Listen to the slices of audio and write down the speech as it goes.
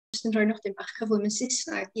jyst yn rhoi nodyn bach cyflym yn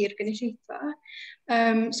Saesneg i'r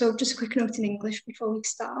gynulleidfa. So just a quick note in English before we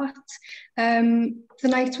start. The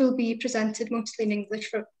night will be presented mostly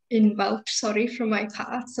in Welsh, from my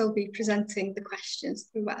part. So I'll be presenting the questions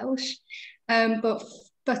through Welsh.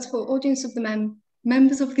 But for audience of the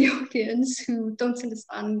members of the audience who don't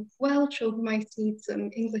understand Welsh or who might need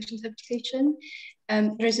some English interpretation,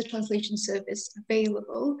 there is a translation service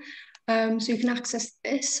available. So you can access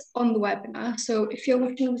this on the webinar. So if you're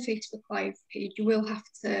watching on the Facebook Live page, you will have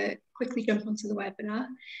to quickly jump onto the webinar.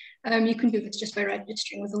 You can do this just by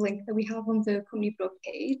registering with the link that we have on the Cwmni Bro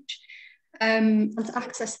page. And to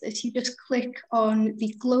access this, you just click on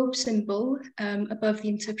the globe symbol above the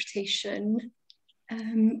interpretation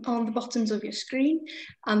on the bottoms of your screen,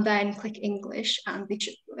 and then click English, and they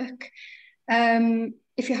should work.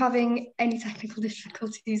 If you're having any technical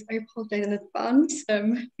difficulties, I apologize in advance.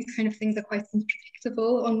 These kind of things are quite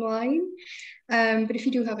unpredictable online. But if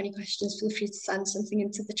you do have any questions, feel free to send something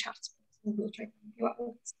into the chat, and we'll try to help you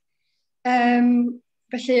out.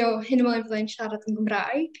 Felly o hyn ymlaen fyddai'n siarad yn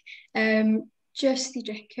Gymraeg. Just i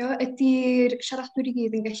jecio, ydy'r siaradwyr I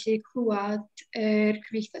gyd yn gallu clywed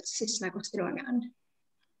cyfieithiad Saesneg os ydyn nhw angen?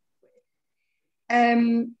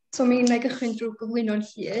 So mi'n ei gychwyn drwy gyflwyno'n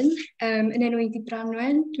hun. Yn enw I di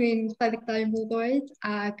Branwen, dwi'n 22 mlwydd oed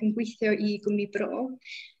ac yn gweithio I Cwmni Bro.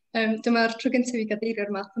 Dyma'r tro gyntaf I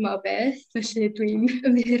gadeirio'r math yma o beth, felly dwi'n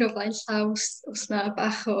ymddihiro flaen llaws os na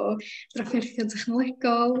bach o drafferthion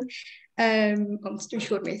technolegol, ond dwi'n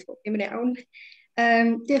siŵr meith bod ddim yn iawn.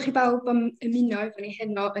 Diolch I bawb am ymuno efo ni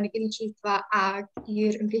heno yn y gynulleidfa ag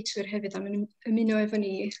i'r ymgeiswyr hefyd am ymuno efo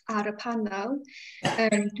ni ar y panel.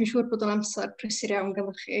 Dwi'n siŵr bod o'n amser prysur iawn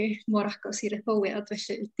ganddo chi mor agos i'r etholiad,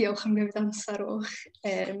 felly diolch am newid amser o'ch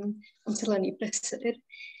amserlennu prysur.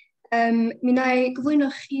 Mi na I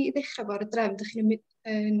gyflwyno chi I ddechrau fo'r drefn, dych chi'n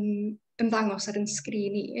ymddangos ar yn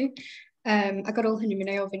sgrin I. Ac ar ôl hynny, mi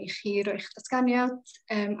na I ofyn I chi roi'ch datganiad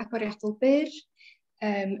agoriadol byr.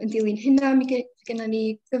 Yn dilyn hynna, mi gennym ni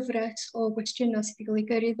gyfres o gwestiynau sydd wedi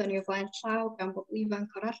cael ei gyrru ni o flaen llaw gan Pobl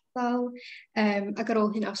Ifanc o'r ardal. Ac ar ôl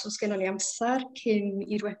hynna, os gennym ni amser cyn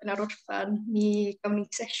i'r webinar orffen, mi gawn ni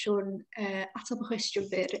sesiwn ateb y cwestiwn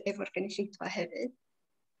byr efo'r gynulleidfa hefyd.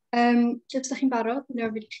 Jyst ydych chi'n barod, mi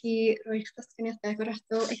ofyn I chi roi'ch datganiadau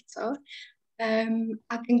agoriadol eto.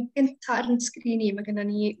 Ac yn gyntaf ar yn sgrin I, mae gennym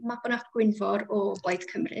ni map yn Gwynfor o Blaid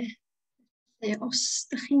Cymru. Os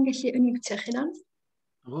ydych chi'n gallu unmutio'ch hunan?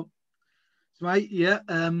 Mis Mai, ie,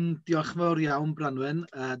 diolch yn fawr iawn Branwen,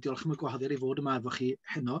 diolch am y gwahoddiad I fod yma efo chi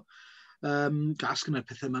heno. Gas gyda'r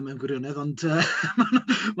pethau yma mewn gwirionedd, ond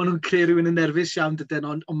maen nhw'n creu rhywun yn nerfus iawn dydyn,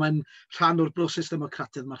 ond mae'n rhan o'r broses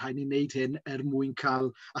democrataidd, mae rhaid I wneud hyn mwyn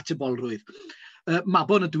cael atebolrwydd.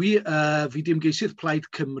 Mabon ydw I, fi di ymgeisydd Plaid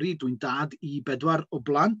Cymru, dwi'n dad I 4 o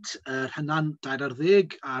blant, hynna'n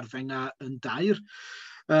 12 a'r fenga yn 2,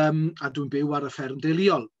 a dwi'n byw ar y fferm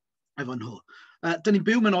deuluol efo nhw. Dyn ni'n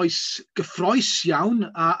byw mewn oes gyffroes iawn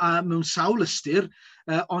a mewn sawl ystyr,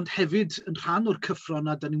 ond hefyd yn rhan o'r cyffron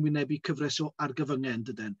a dyn ni'n wynebu cyfres o argyfyngau yn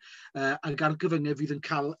dydyn. Ac argyfyngau fydd yn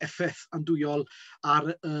cael effaith andwyol ar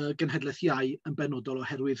genhedlaeth iau yn benodol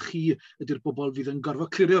oherwydd chi ydy'r bobl fydd yn gorfod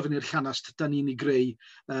clirio fyny'r llanast dyn ni'n ei greu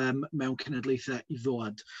mewn cenedlaethau I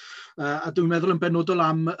ddod. A dwi'n meddwl yn benodol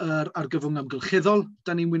am yr argyfwng amgylcheddol,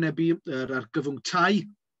 dyn ni'n wynebu yr argyfwng tai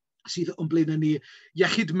sydd o'n blaen ni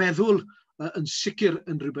iechyd meddwl yn sicr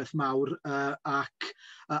yn rhywbeth mawr ac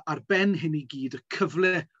ar ben hyn I gyd y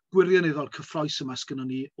cyfle gwirioneddol cyffroes yma sgynnon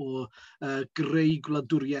ni o greu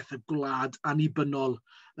gwladwriaeth y gwlad annibynnol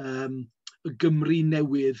y Gymru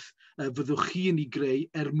newydd fyddwch chi yn ei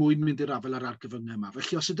greu mwyn mynd i'r afel ar argyfyngau yma.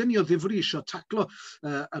 Felly os ydyn ni o ddifri eisiau taclo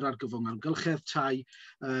yr argyfwng amgylchedd tai,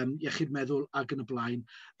 iechyd meddwl ac yn y blaen,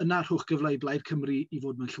 yna rhowch gyfle I Blaid Cymru I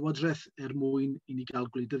fod mewn llywodraeth mwyn I ni gael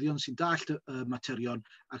gwleidyddion sy'n dallt y materion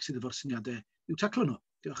ac sydd efo'r syniadau i'w taclo nhw.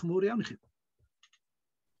 Diolch yn fawr iawn I chi.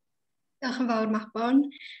 Diolch yn fawr Mabon.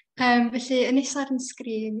 Felly, yn nesaf ar yn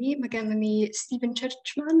sgrin ni, mae gennym ni Stephen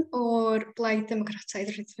Churchman o'r Blaid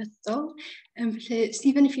Democrataidd Rhyddfrydol. Felly,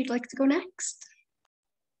 Stephen, if you'd like to go next.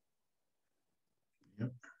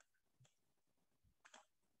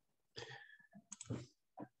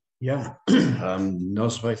 Yeah,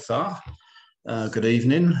 noswaith dda. Good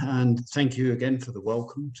evening, and thank you again for the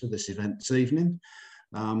welcome to this event this evening.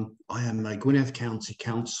 I am a Gwynedd County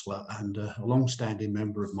councillor and a long-standing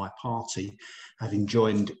member of my party, having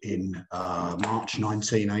joined in March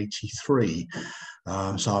 1983.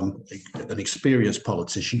 So I'm an experienced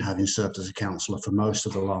politician, having served as a councillor for most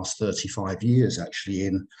of the last 35 years, actually,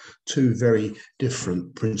 in 2 very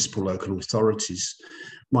different principal local authorities.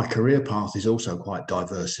 My career path is also quite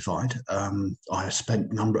diversified. I have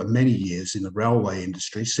spent many years in the railway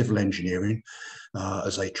industry, civil engineering,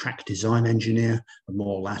 as a track design engineer, and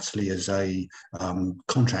more latterly as a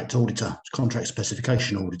contract auditor, contract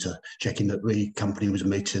specification auditor, checking that the company was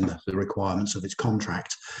meeting the requirements of its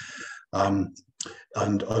contract.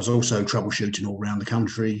 And I was also troubleshooting all around the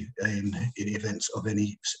country in events of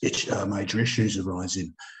any major issues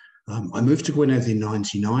arising. I moved to Gwynedd in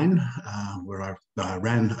 '99, where I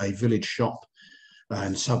ran a village shop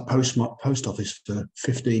and post office for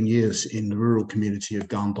 15 years in the rural community of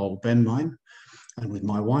Gandol-Benmaen. And with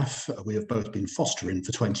my wife, we have both been fostering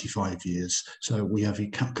for 25 years. So we have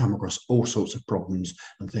come across all sorts of problems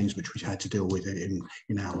and things which we had to deal with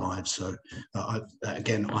in our lives. So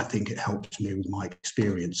again, I think it helps me with my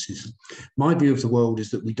experiences. My view of the world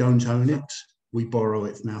is that we don't own it. We borrow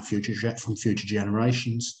it from future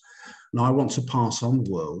generations. And I want to pass on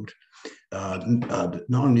the world,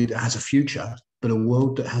 not only that has a future, but a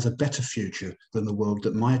world that has a better future than the world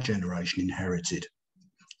that my generation inherited.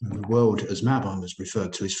 And the world, as Mabon has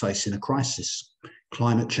referred to, is facing a crisis.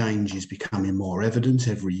 Climate change is becoming more evident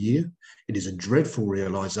every year. It is a dreadful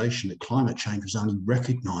realisation that climate change was only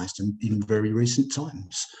recognised in very recent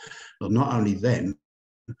times. Well, not only then,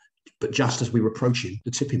 but just as we were approaching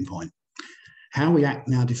the tipping point. How we act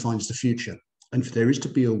now defines the future. And if there is to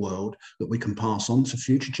be a world that we can pass on to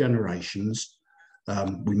future generations,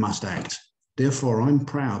 we must act. Therefore, I'm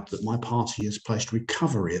proud that my party has placed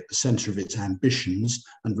recovery at the centre of its ambitions,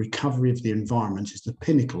 and recovery of the environment is the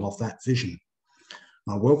pinnacle of that vision.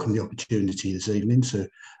 I welcome the opportunity this evening to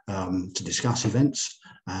discuss events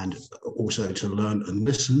and also to learn and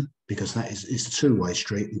listen, because that is a two-way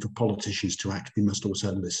street, and for politicians to act, we must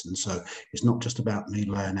also listen. So it's not just about me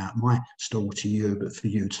laying out my stall to you, but for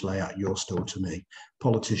you to lay out your stall to me.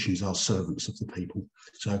 Politicians are servants of the people.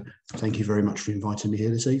 So thank you very much for inviting me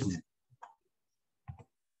here this evening.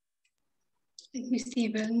 Thank you,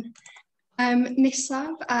 Stephen.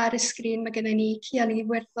 Nesaf ar y sgrin mae gennym ni Cian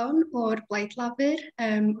Iwerddon o'r bleidlais.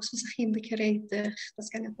 Os ydych chi'n licio reid eich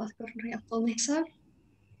datganiad rhithiol nesaf?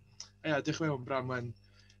 Diolch yn fawr, Branwen.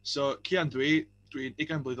 So, Cian dwi'n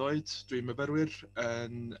 20 blwydd oed, dwi'n myfyrwyr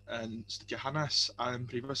yn studio hanes am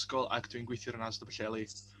Prifysgol ac dwi'n gweithio yn Asda Bylleli.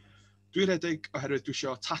 Dwi'n rhedeg oherwydd dwi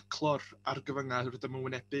eisiau taclo'r argyfyngau rydym yn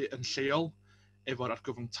wynebu yn lleol efo'r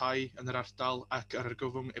argyfwng tai yn yr ardal ac ar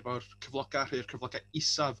argyfwng efo'r cyflogau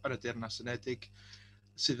isaf yn y Deyrnas Unedig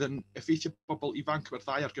sydd yn effeithio bobl ifanc, mae'r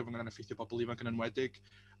ddau argyfwng yn effeithio bobl ifanc yn enwedig,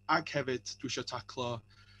 ac hefyd dwi eisiau taclo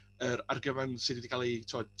yr argyfwng sydd wedi cael ei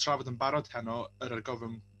trafod yn barod heno, yr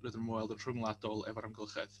argyfwng rydym yn weld yn rhyngwladol efo'r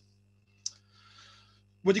amgylchedd.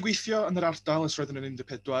 Wedi gweithio yn yr ardal ys roedd yn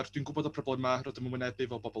 14, dwi'n gwybod y problemau rydym yn wynebu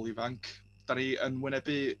fel bobl ifanc. Da ni yn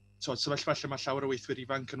wynebu sefyllfa lle mae llawer o weithwyr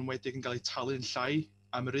ifanc yn wedig yn cael eu talu'n llai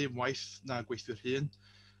am yr un waith na gweithwyr hyn.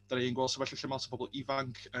 Da ni'n gweld sefyllfa lle mae bobl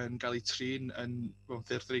ifanc yn cael eu trin yn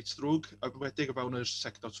ffyrdd reit ddrwg, wedig o fewn yr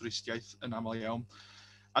sector twristiaeth yn aml iawn.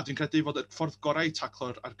 A dwi'n credu fod y ffordd gorau i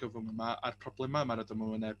taclo'r argyfwng yma a'r problemau yma rydym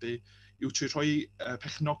yn wynebu yw trwy rhoi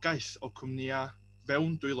pechnogaeth o cwmnïau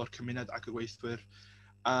fewn dwylo'r cymuned ac y gweithwyr.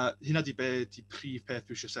 A hynna di prif peth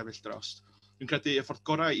dwi eisiau sefyll drost. Dwi'n credu y ffordd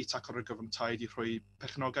gorau i taclo'r argyfwng tai di rhoi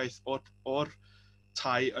pechnogaeth o'r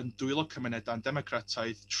tai yn dwylo cymunedau'n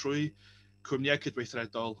democrataidd trwy cwmnïau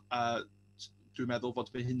cydweithredol, a dwi'n meddwl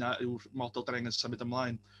fod hynna yw'r model da ni angen symud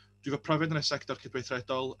ymlaen. Dwi fod profiad yn y sector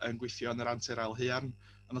cydweithredol yn gweithio yn yr antur-ail haearn,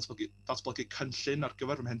 yn datblygu cynllun ar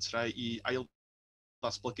gyfer mhentrau i ail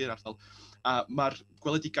datblygu'r ardal. A mae'r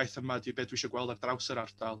gweledigaeth yma di beth dwi eisiau gweld ar draws yr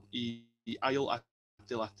ardal i ail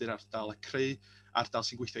adeiladu'r ardal a creu ardal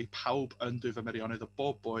sy'n gweithio i pawb yn Dwyfor-Meirionydd o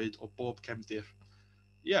bob oed, o bob cefndir.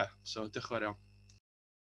 So diolch yn fawr iawn.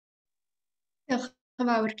 Diolch yn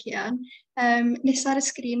fawr, Cian. Nesa ar y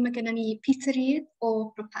sgrin mae gennym ni Peter Reid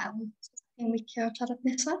o Pobl. Chi'n licio siarad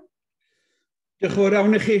nesaf? Diolch yn fawr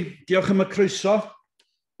iawn i chi. Diolch am y croeso.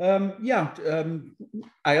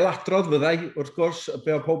 Ailadrodd fyddai, wrth gwrs,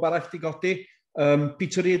 be o pob arall di godi.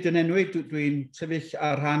 Peter Reid yn enwi, dwi'n sefyll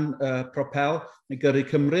ar rhan Propel, neu Gyrru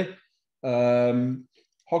Cymru.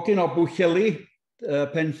 Hogyn o Bwylleli,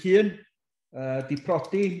 Pen Llŷn, di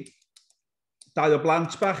prodi 2 o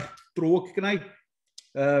blant bach, drwg gynnau.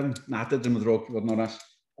 Na, dydyn nhw'n drwg, i fod yn onas.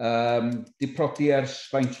 Di prodi ers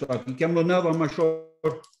faint o 20 mlynedd, ond mae'n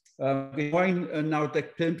siwr. Gwain yn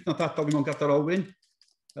 95, nath adael fi mewn Gadar Olwyn.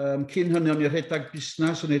 Cyn hynny o'n i'n rhedeg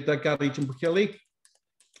busnes, o'n i'n rhedeg garage yn Bwylleli.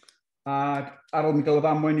 Ac ar ôl mi gael y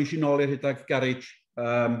ddamwain nes i nôl i'r rhedeg garage.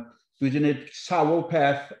 Dwi wedi gwneud sawl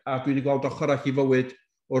peth a dwi wedi gweld ochr all i fywyd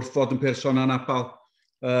wrth fod yn person anabal.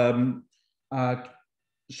 Ac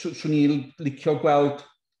swn i'n licio gweld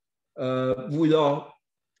fwy o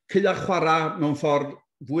cydda chwarae mewn ffordd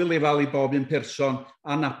fwy lefel i bob un person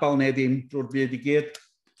a nabal neu ddim drwy'r byd i gyd.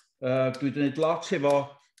 Dwi wedi gwneud lot efo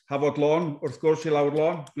Hafod Lôn, wrth gwrs i lawr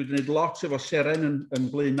Lôn. Dwi wedi gwneud lot efo Seren yn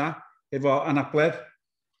Blaenau, efo Anabledd.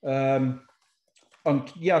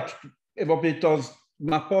 Ond ia, efo byd oedd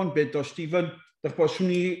Mabon, byd oedd Stephen, dych bod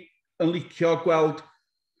swn i yn licio gweld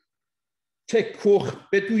tecwch,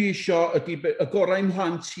 beth dwi eisiau ydy y gorau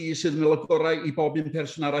mhlant i sydd yn y gorau i bob un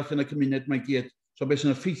person arall yn y cymuned mae gyd. So beth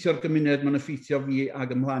sy'n effeithio'r gymuned, mae'n effeithio fi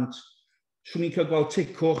ag ymhlant. Swn i'n cael gweld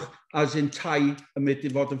ticwch as in tai yn mynd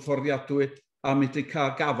i fod yn fforddiadwy a mynd i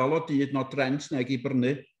cael gafal o dyd, no drent neu i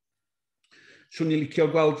brynu. Swn i'n licio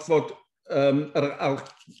gweld fod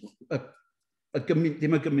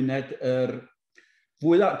ddim y gymuned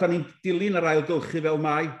fwy da ni'n dilyn yr ailgylchu fel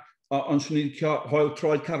mai, ond swn i'n licio hoel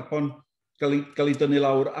troed carbon gael ei dynnu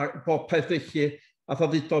lawr a bob peth felly, a tha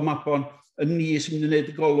ddudo Mabon, yn ni sy'n mynd i wneud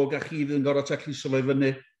y golwg a chi fydd yn gorau tacluso fo i fyny,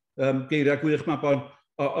 geiriau gwych Mabon,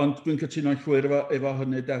 ond dwi'n cytuno'n llwyr efo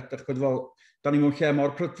hynny. Da ni mewn lle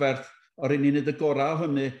mor prydferth, o'r un i wneud y gorau o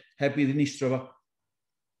hynny heb i ddinistro fo.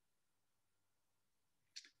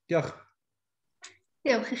 Diolch.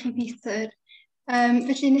 Diolch i chi, Peter.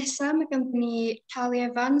 Felly nesaf, mae ganddo ni Charlie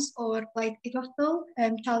Evans o'r Blaid Eidwadol.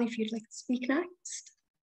 Charlie, if you'd like to speak next.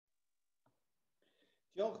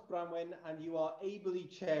 Diolch, Branwen, and you are ably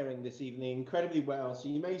chairing this evening incredibly well. So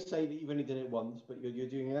you may say that you've only done it once, but you're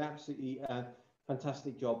doing an absolutely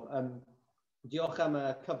fantastic job. Diolch am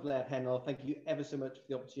y cyfle heno. Thank you ever so much for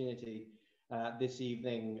the opportunity this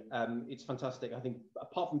evening. It's fantastic. I think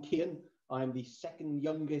apart from Cian, I'm the second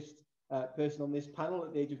youngest person on this panel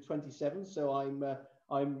at the age of 27. So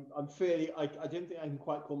I'm fairly, I don't think I can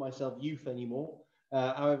quite call myself youth anymore.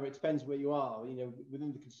 However, it depends where you are. You know,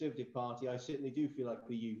 within the Conservative Party, I certainly do feel like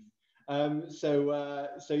the youth. So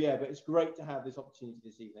yeah, but it's great to have this opportunity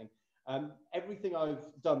this evening. Everything I've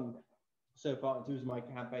done so far in terms of my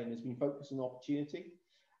campaign has been focused on opportunity.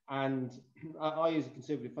 And I, as a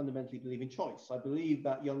Conservative, fundamentally believe in choice. I believe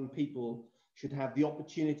that young people should have the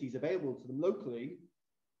opportunities available to them locally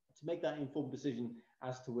to make that informed decision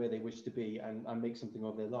as to where they wish to be and make something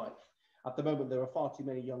of their life. At the moment, there are far too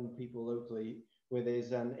many young people locally where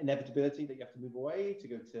there's an inevitability that you have to move away to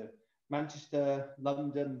go to Manchester,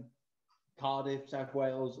 London, Cardiff, South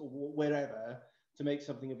Wales, or wherever to make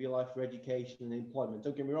something of your life for education and employment.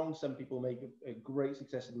 Don't get me wrong, some people make a great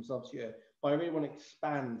success of themselves here, but I really want to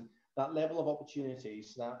expand that level of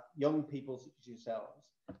opportunities so that young people such as yourselves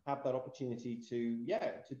have that opportunity to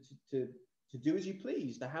do as you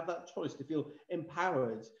please, to have that choice, to feel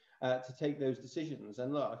empowered to take those decisions.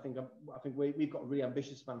 And look, I think we've got a really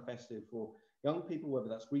ambitious manifesto for young people, whether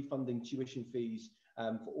that's refunding tuition fees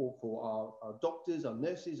for our doctors, our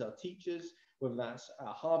nurses, our teachers, whether that's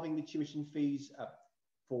halving the tuition fees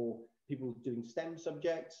for people doing STEM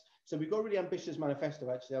subjects. So we've got a really ambitious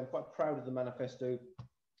manifesto, actually. I'm quite proud of the manifesto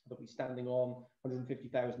that we're standing on,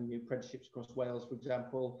 150,000 new apprenticeships across Wales, for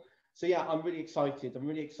example. So yeah, I'm really excited. I'm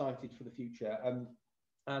really excited for the future.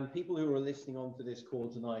 And people who are listening on to this call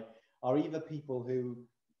tonight are either people who,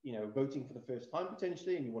 you know, voting for the first time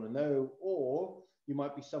potentially and you want to know, or you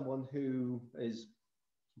might be someone who has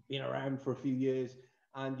been around for a few years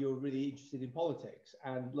and you're really interested in politics.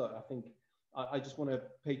 And look, I think I just want to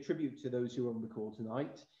pay tribute to those who are on the call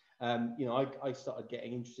tonight. You know, I started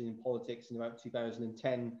getting interested in politics in about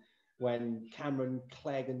 2010 when Cameron,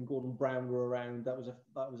 Clegg and Gordon Brown were around.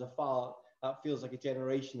 That feels like a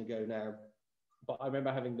generation ago now. But I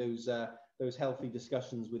remember having those healthy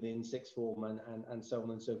discussions within sixth form and so on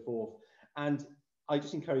and so forth. And I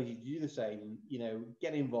just encourage you to do the same, you know,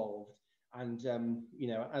 get involved. And, you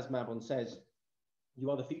know, as Mabon says, you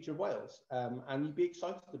are the future of Wales, and you'd be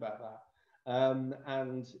excited about that.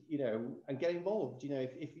 And, you know, and get involved, you know,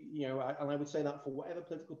 if you know, and I would say that for whatever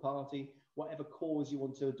political party, whatever cause you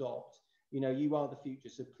want to adopt, you know, you are the future.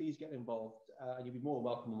 So please get involved, and you'll be more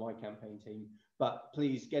welcome on my campaign team. But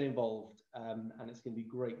please get involved, and it's going to be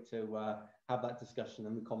great to have that discussion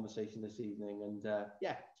and the conversation this evening. And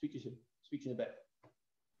yeah, speak to you soon. Speak to you in a bit.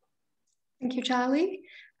 Thank you, Charlie.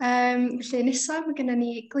 Felly nesaf, mae gennym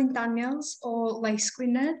ni Glyn Daniels o Lais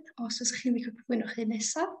Gwynedd, os oes chi'n licio cyflwyno chi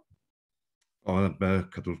nesaf. O,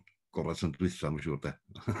 cadw'r gorau sy'n dwytha, mae'n siŵr, de.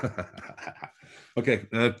 Oce,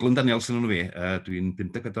 Glyn Daniels yn nhw fi, dwi'n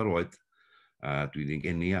 54 oed, a dwi'n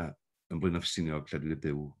geni yn Blaenau Ffestiniog, lle dwi'n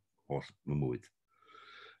byw holl mewn mwyd.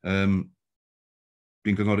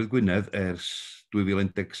 Dwi'n gynghorydd Gwynedd ers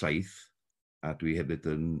 2017, a dwi hefyd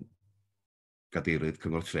yn cadeirydd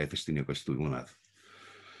Cyngor Tre Ffestiniog ers 2 mlynedd.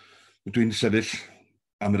 Dwi'n sefyll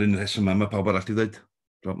am yr un rhesymau mae pawb arall i ddweud.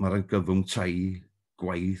 Mae'r gyfwng tai,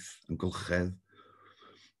 gwaith, ymgylchedd.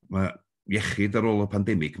 Mae iechyd ar ôl y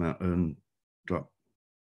pandemig yma yn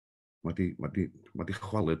mae di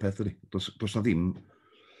chwalu'r peth ydy. Does na ddim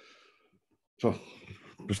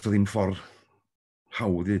ffordd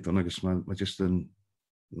hawdd i ddweud o'n agos mae jyst yn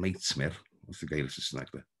nightmare wrth i gael y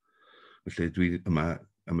Saesneg. Felly dwi yma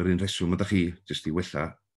am yr un reswm ydych chi jyst i wella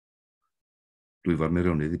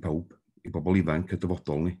Dwyfor-Meirionydd i pawb, i bobl ifanc y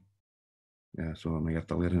dyfodol ni. So mae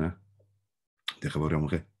adael i'r hynna. Diolch yn fawr iawn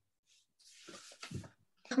chi.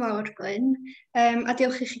 Diolch yn fawr, Glyn. A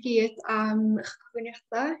diolch i chi gyd am eich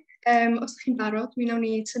cyflwyniadau. Os ydych chi'n barod, mi wnawn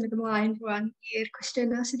ni symud ymlaen rwan i'r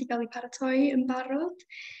cwestiynau sydd wedi cael eu paratoi yn barod.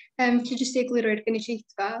 Felly jyst i egluro'r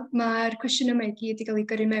gynulleidfa, mae'r cwestiynau yma i gyd wedi cael eu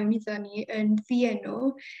gyrru mewn iddo ni yn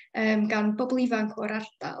ddienw gan bobl ifanc o'r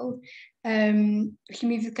ardal.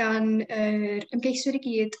 Felly mi fydd gan yr ymgeiswyr i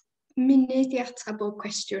gyd munud i atab bob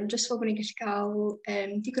cwestiwn, jyst fel bod ni'n gallu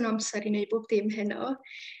cael digon o amser i wneud bob dim heno.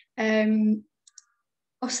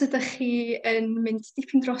 Os ydych chi yn mynd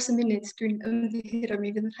dipyn dros y munud, dwi'n ymddihiro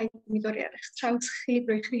mi fydd yn rhaid i mi ddori ar eich traws chi,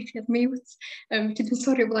 rhoi chi ar mute. Dwi'n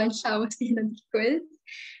sori o blaen llaw os di hynna'n digwydd.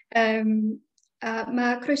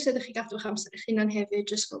 Mae croeso ydych chi gadw eich amser eich hunan hefyd,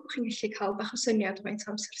 jyst fel bod chi'n gallu cael bach o syniad o faint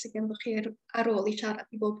amser sydd ganddo chi ar ôl i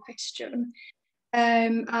siarad i bob cwestiwn.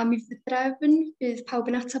 A mi fydd y drefn, bydd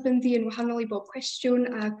pawb yn atab yn ddyn wahanol i bob cwestiwn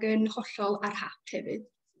ac yn hollol ar hap hefyd.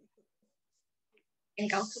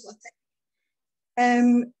 Yn gael cyfle.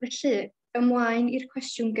 Felly, ymlaen i'r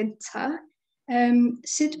cwestiwn gyntaf.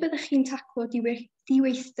 Sut byddech chi'n taclo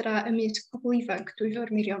diweithdra ymysg pobl ifanc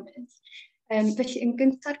Dwyfor-Meirionydd? Felly, yn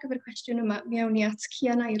gyntaf ar gyfer y cwestiwn yma, mi awn ni at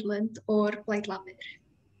Cian Ireland o'r bleidlais.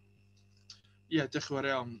 Ie, diolch yn fawr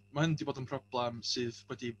iawn. Mae hyn wedi bod yn broblem sydd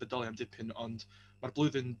wedi bodoli am dipyn, ond mae'r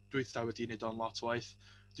blwyddyn dwytha wedi wneud o'n lot o waith.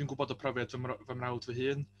 Dwi'n gwybod y profiad fy mrawd fy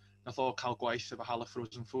hun, nath o cael gwaith efo Hala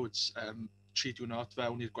Frozen Foods 3 diwrnod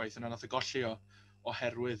fewn i'r gwaith yna, nath o golli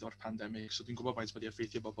oherwydd o'r pandemig, so dwi'n gwybod faint wedi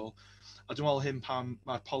effeithio bobl. A dwi'n meddwl hyn pam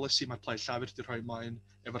mae'r polisi mae'r Plaid Llafur wedi rhoi ymlaen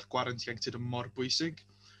efo'r gwarant ieuenctid yn mor bwysig.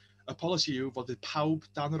 Y polisi yw fod pawb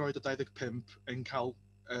dan yr oed o 25 yn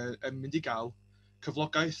mynd i gael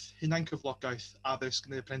cyflogaeth, hunain cyflogaeth, addysg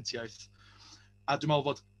neu apprentiaeth. A dwi'n meddwl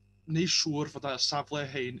fod neu siŵr fod y safle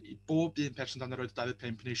hein i bob un person dan yr oed o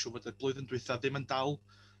 25 neu siŵr fod y blwyddyn dwytha ddim yn dal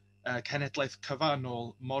cenedlaeth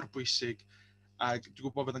cyfanol mor bwysig. Ac dwi'n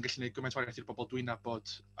gwybod bod yn gallu gwneud gymaint o waith i'r bobl dwi'n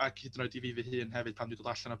nabod ac hyd yn oed i fi fy hun hefyd pan dwi'n dod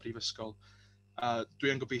allan o brifysgol.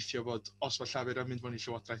 Dwi'n gobeithio bod os mae Llafur yn mynd fewn i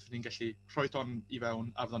Llywodraeth, ni'n gallu rhoi hon i fewn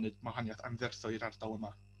a fydd o'n wneud gwahaniaeth anferthol i'r ardal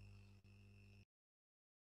yma.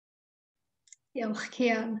 Diolch,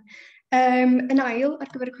 Cian. Yn ail, ar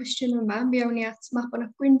gyfer y cwestiwn yma, mi awn ni at Mabon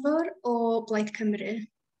ap Gwynfor o Blaid Cymru.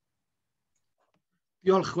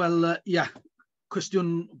 Diolch, wel, cwestiwn,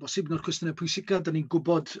 bosib yn o'r cwestiynau pwysicaf, da ni'n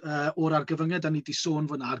gwybod o'r argyfyngau, da ni wedi sôn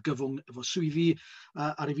fod yna argyfwng efo swyddi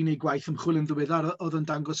ar ei fi wneud gwaith ymchwil yn ddiweddar, oedd yn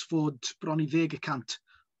dangos fod bron i 10%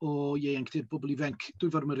 o ieuenctid bobl ifanc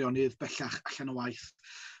Dwyfor-Meirionydd bellach allan o waith.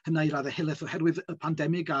 Hynna i raddau helaeth oherwydd y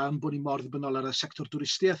pandemig a yn bod ni mor ddibynnol ar y sector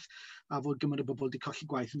dwristiaeth a fod gymaint o bobl wedi colli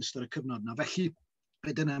gwaith yn ystod y cyfnod yna. Felly,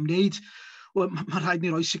 be dyna ymwneud, mae rhaid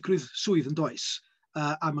ni roi sicrwydd swydd yn does.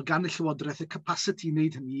 A mae gan y Llywodraeth y capacity i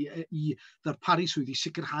wneud hynny i ddarparu swyddi,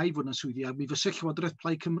 sicrhau fod yna swyddi, a mi fysa Llywodraeth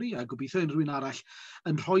Plaid Cymru a gobeithio unrhyw un arall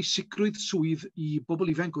yn rhoi sicrwydd swydd i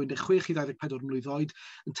bobl ifanc o 16 i 24 mlwydd oed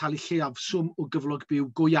yn talu lleiafswm o gyflog byw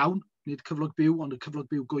go iawn, nid cyflog byw, ond y cyflog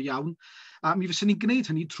byw go iawn. A mi fysa ni'n gwneud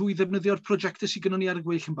hynny trwy ddefnyddio'r prosiectau sydd gennym ni ar y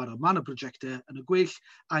gweill yn barod. Mae yna prosiectau yn y gweill,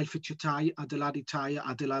 ailffitio tai, adeiladu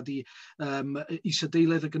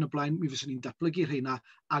is-adeiledd ac yn y blaen. Mi fysa ni'n datblygu rheina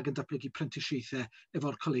ac yn datblygu prentisiaethau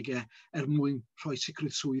efo'r colegau mwyn rhoi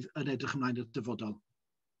sicrwydd swydd yn edrych ymlaen i'r dyfodol.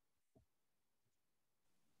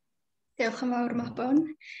 Diolch yn fawr, Mabon.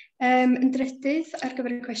 Yn drydydd, ar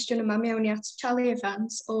gyfer y cwestiwn yma, mi awn ni at Charlie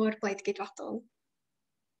Evans o'r Blaid Geidwadol.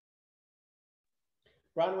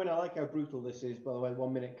 Branwen, I like how brutal this is, by the way,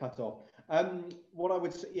 1 minute cut off. What I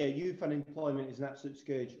would say, youth unemployment is an absolute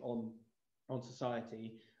scourge on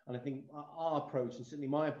society. And I think our approach, and certainly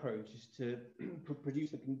my approach, is to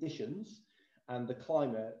produce the conditions and the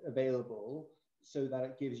climate available so that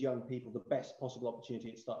it gives young people the best possible opportunity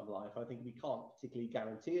at the start of life. I think we can't particularly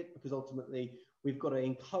guarantee it because ultimately we've got to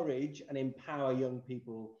encourage and empower young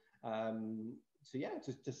people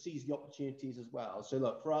to seize the opportunities as well. So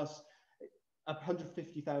look, for us,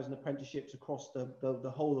 150,000 apprenticeships across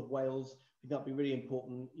the whole of Wales. I think that'll be really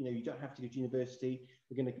important. You know, you don't have to go to university.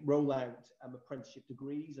 We're going to roll out apprenticeship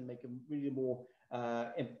degrees and make a really more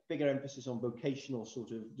bigger emphasis on vocational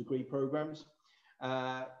sort of degree programs.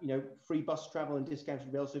 free bus travel and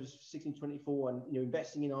discounted rail service for 1624, and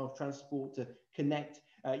investing in our transport to connect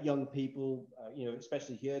young people,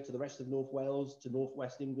 especially here, to the rest of North Wales, to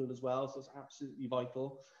Northwest England as well. So it's absolutely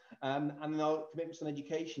vital. And then our commitments on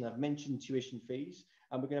education. I've mentioned tuition fees,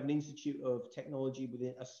 and we're going to have an Institute of Technology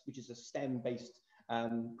within us, which is a STEM-based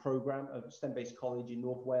program, a STEM-based college in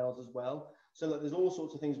North Wales as well. So look, there's all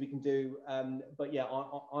sorts of things we can do. But yeah,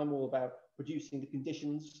 I'm all about producing the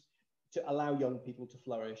conditions to allow young people to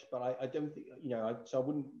flourish. But I don't think, so I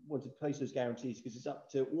wouldn't want to place those guarantees, because it's up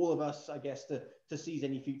to all of us, I guess, to seize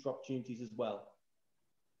any future opportunities as well.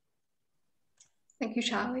 Thank you,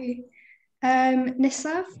 Charlie.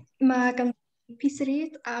 Nesaf, mae gan Peter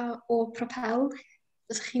Reid o Propel.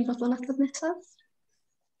 Ydych chi'n fodlon adrodd nesaf?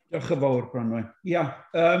 Diolch yn fawr, Branwen. Ia,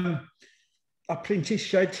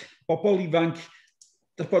 apprentisiaid, bobl ifanc,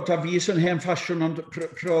 bod a fi sy'n hen ffasiwn, ond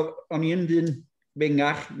o'n i'n ddyn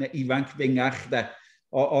fengach, neu ifanc fengach,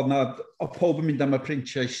 o pob yn mynd am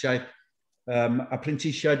apprentisiaid.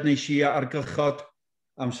 Apprentisiaid nes i argylchod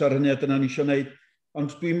amser hynny, dyna ni eisiau gwneud. Ond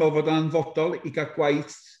dwi'n meddwl fod yn anfodol i gael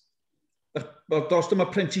gwaith. Dos dim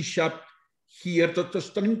apprentisiad hir, da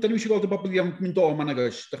ni eisiau gweld y bobl ifanc mynd o yma nag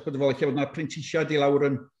oes. Dach bod fel eich fod yna apprentisiad i lawr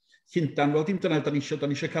yn Llundain, fel dim dyna da ni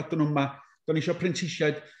eisiau cadw nhw yma. Da ni eisiau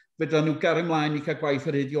apprentisiaid fydda nhw gar ymlaen i cael gwaith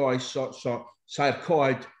yr hyd i oes, so sa'r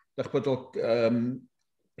coed, dach bod o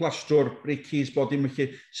plastwr, bricis, bod dim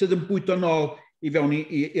felly, sydd yn bwydo nôl i fewn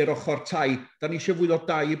i'r ochr tai. Da ni eisiau fwy o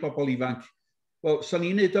dau i bobl ifanc. Wel, sa'n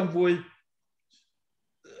ni'n neud am fwy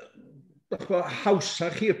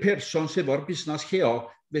hawsach i'r person sef o'r busnes lleol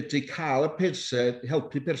fedru cael y persed,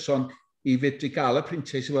 helpu person i fedru cael y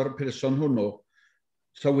printau sef o'r person hwnnw.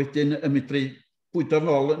 So wedyn y medru bwydo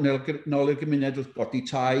nôl i'r gymuned wrth godi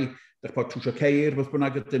tai, dach bod trwsio ceir, beth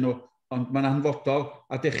bynnag ydyn nhw, ond mae'n anfodol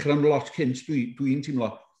a dechrau yn lot cynt dwi'n teimlo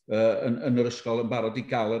yn yr ysgol yn barod i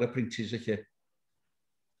gael yr apprentice felly.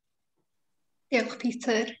 Diolch,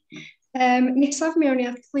 Peter. Nesaf mewn i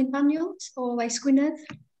at Llyn Baniod o Lais Gwynedd.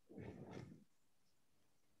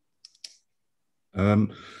 Mae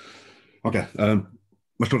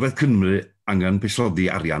Llywodraeth Cymru angen buddsoddi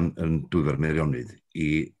arian yn Dwyfor-Meirionydd i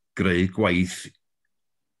greu gwaith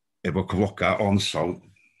efo cyfloga o-ansawdd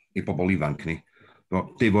i bobl ifanc ni.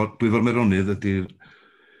 Dwyfor-Meirionydd ydy'r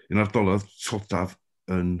un ardalodd todaf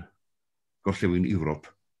yn gorllewin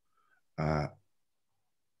Ewrop.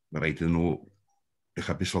 Mae rhaid iddyn nhw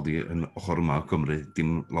dechrau buddsoddi yn ochr yma o Gymru,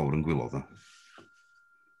 dim lawr yn Gwylodd.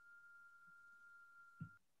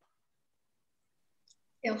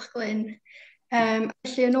 Diolch, Glyn.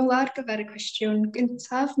 Felly yn ola ar gyfer y cwestiwn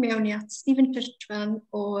gyntaf, mewn i at Stephen Churchman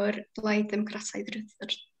o'r Blaid Democrataidd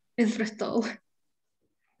Rhyddfrydol.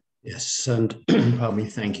 Yes, and pardon me,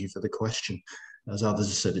 thank you for the question. As others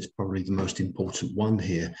have said, it's probably the most important one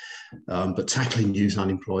here. But tackling youth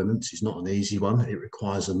unemployment is not an easy one. It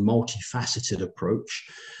requires a multifaceted approach.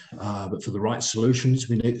 But for the right solutions,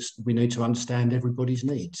 we need to understand everybody's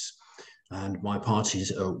needs. And my parties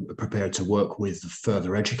are prepared to work with the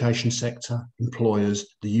further education sector, employers,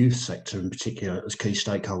 the youth sector in particular as key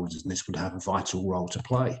stakeholders, and this would have a vital role to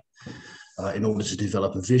play in order to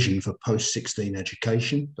develop a vision for post-16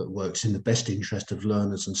 education that works in the best interest of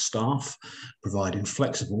learners and staff, providing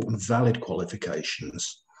flexible and valid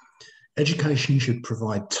qualifications. Education should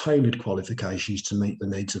provide tailored qualifications to meet the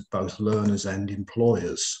needs of both learners and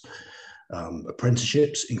employers.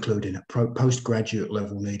 Apprenticeships, including a postgraduate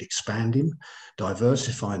level, need expanding,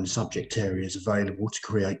 diversifying subject areas available to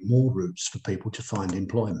create more routes for people to find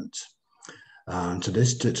employment. To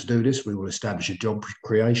do this, we will establish a job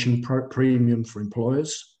creation premium for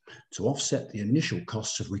employers to offset the initial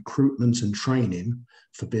costs of recruitment and training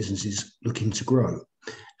for businesses looking to grow.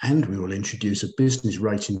 And we will introduce a business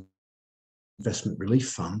rating investment relief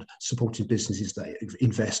fund supporting businesses that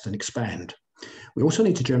invest and expand. We also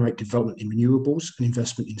need to generate development in renewables and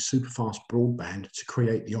investment in superfast broadband to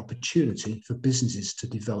create the opportunity for businesses to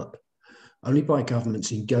develop. Only by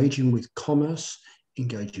governments engaging with commerce,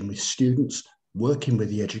 engaging with students, working with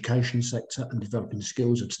the education sector and developing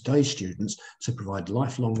skills of today's students to provide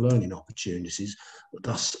lifelong learning opportunities,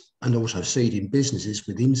 and also seeding businesses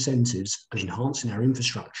with incentives and enhancing our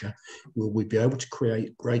infrastructure, will we be able to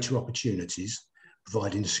create greater opportunities,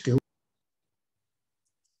 providing skills.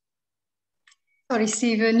 Sorry,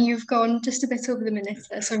 Stephen, you've gone just a bit over the minute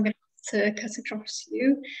there, so I'm going to have to cut across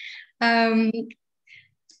you.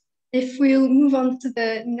 If we'll move on to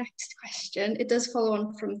the next question, it does follow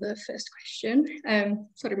on from the first question.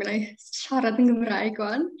 Sorry, mae'n ei siarad yn Gymraeg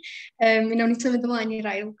gwan. Mi wnawn ni symud ymlaen i'r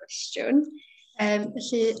ail gwestiwn.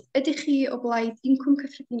 Felly, ydych chi o blaid incwm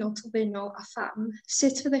cyffredinol sylfaenol a pham?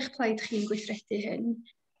 Sut fyddai'ch plaid chi'n gweithredu hyn?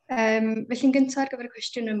 Felly'n gyntaf ar gyfer y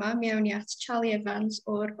cwestiwn yma, mi awn ni at Charlie Evans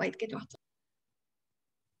o'r Blaid Geidwadol.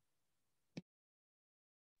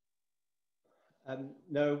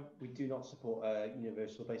 No, we do not support a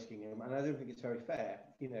universal basic income, and I don't think it's very fair.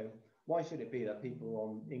 You know, why should it be that people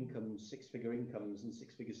on incomes, six-figure incomes and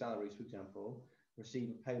six-figure salaries, for example, receive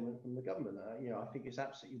a payment from the government? You know, I think it's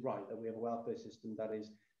absolutely right that we have a welfare system that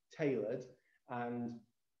is tailored and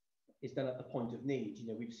is done at the point of need. You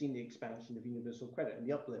know, we've seen the expansion of universal credit and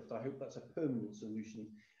the uplift. I hope that's a permanent solution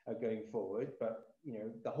going forward. But, you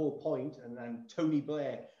know, the whole point, and Tony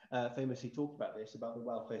Blair famously talked about this, about the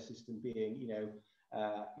welfare system being, you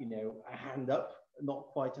know, a hand up, not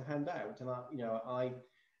quite a hand out.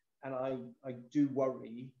 And I do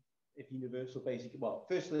worry if universal basic, well,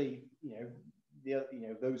 firstly,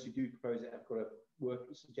 those who do propose it have got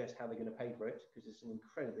to suggest how they're going to pay for it, because it's an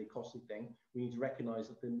incredibly costly thing. We need to recognise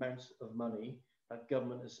that the amount of money that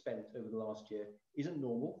government has spent over the last year isn't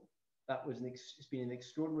normal. That was it's been an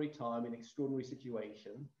extraordinary time, an extraordinary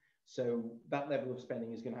situation. So that level of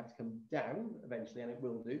spending is going to have to come down eventually, and it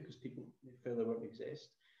will do, because people further won't exist.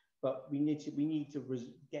 But we need to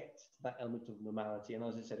get to that element of normality. And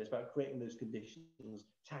as I said, it's about creating those conditions,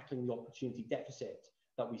 tackling the opportunity deficit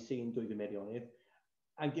that we see in Dwyfor-Meirionydd,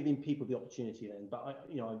 and giving people the opportunity then. But I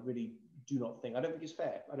really do not think, I don't think it's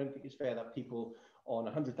fair. I don't think it's fair that people on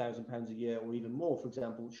 £100,000 a year or even more, for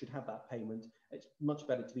example, should have that payment. It's much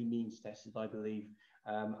better to be means tested, I believe,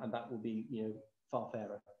 and that will be, far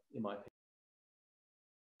fairer, in my opinion.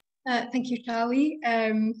 Thank you, Charlie.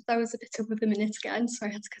 That was a bit over the minute again, so I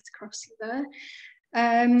had to cut across you there.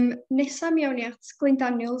 Nesa mi awn ni at Glyn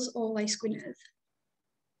Daniels o Lais Gwynedd.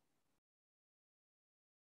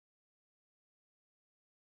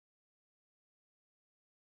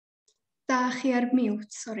 Da chi ar mute,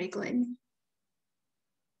 sori Glyn.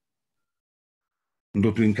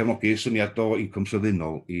 Dwi'n cefnogi syniad o incwm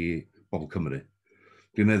sylfaenol I bobl Cymru.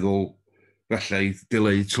 Dwi'n meddwl gallai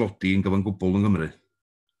dileu tlodi yn gyfan gwbl yng Nghymru.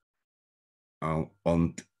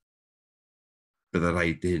 Ond bydde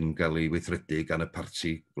rhaid I hyn gael ei weithredu gan y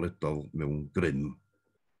parti gwledol mewn grym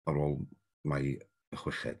ar ôl mai y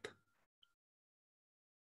chweched.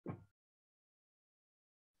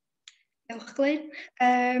 Diolch Glyn.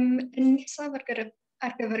 Nesaf ar gyfer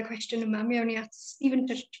y cwestiwn yma, mi awn ni at Stephen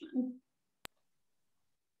Churchman.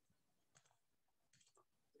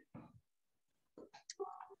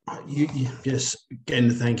 Yes, again,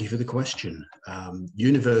 thank you for the question.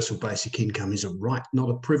 Universal basic income is a right, not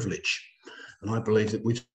a privilege. And I believe that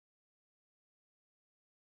we've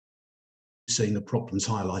seen the problems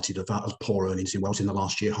highlighted of poor earnings in Wales in the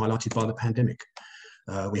last year, highlighted by the pandemic.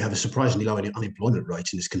 We have a surprisingly low unemployment rate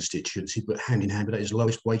in this constituency, but hand in hand with that is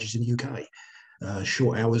lowest wages in the UK.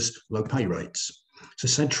 Short hours, low pay rates. It's a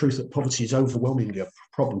sad truth that poverty is overwhelmingly a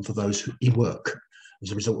problem for those in work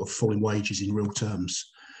as a result of falling wages in real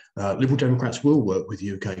terms. Liberal Democrats will work with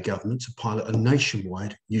the UK government to pilot a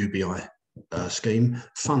nationwide UBI scheme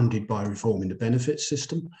funded by reforming the benefits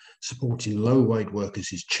system. Supporting low-wage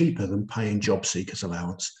workers is cheaper than paying job seekers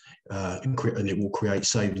allowance, and it will create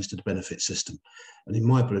savings to the benefit system. And in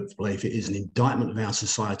my belief, it is an indictment of our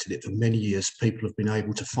society that for many years people have been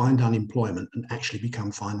able to find unemployment and actually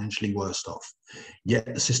become financially worse off. Yet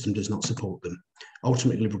the system does not support them.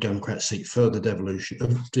 Ultimately, Liberal Democrats seek further devolution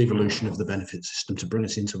of the benefit system to bring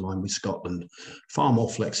us into line with Scotland, far more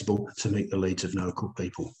flexible to meet the needs of local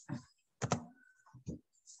people.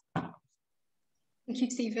 Thank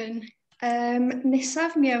you, Stephen.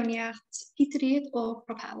 Nesaf mi awn ni at Peter Reid o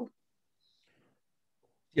Pobl.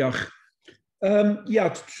 Diolch.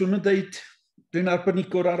 Swn yn dweud, dwi'n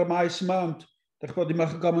arbenigwr ar y maes yma, ond dych bod yma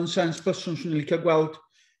common sense person swn i'n licio gweld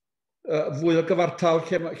fwy o gyfartal,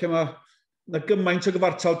 lle mae gymaint o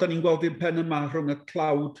gyfartal da ni'n gweld i'r pen yma rhwng y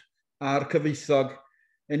clawd a'r cyfeithog.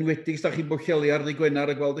 Enwedig, da chi'n bwcheli ar ddi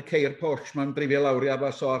Gwener a gweld y ceir posh ma'n dreifio lawr I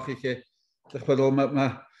Abas o chi lle. Dych bod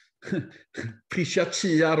mae prisiau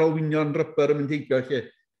tŷ ar olwynion rybr yn mynd heibio lle.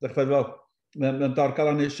 Dych bod mae'n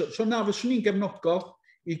dorgal anu. So na, fyswn i'n gefnogol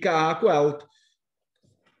I gael gweld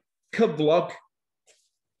cyflog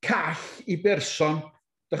call I berson.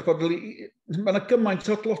 Mae yna gymaint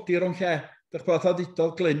o dlodi rhwng lle. Dych bod a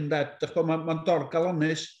ddidol Glyn, dych bod mae'n dorgal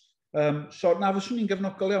anus. So na fyswn i'n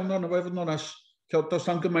gefnogol iawn o'n efo fod yn onas. Does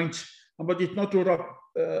am gymaint, am bod hyd yn oed drwy'r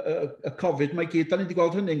y Covid, mae gyd, da ni wedi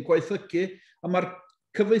gweld hynny'n gwaethygu, a mae'r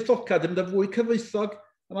cyfeithogad yn mynd fwy cyfeithog,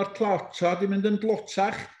 a mae'r clota wedi mynd yn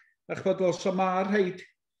dlotach, a'ch bod so mae'r rhaid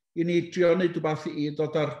I ni drio wneud rhywbeth I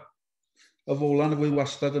dod ar y fwlan y fwy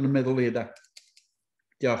wastad yn y meddwl I da.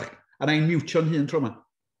 Diolch. A na i'n miwtio'n hun tro yma.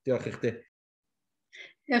 Diolch I chdi.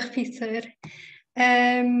 Diolch, Peter.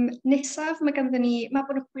 Nesaf, mae ganddyn ni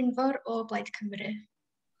Mabon o Gwynfor o Blaid Cymru.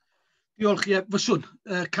 Diolch, ie, fyswn,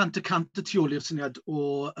 100% y tu ôl i'r syniad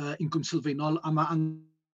o incwm sylfaenol, a mae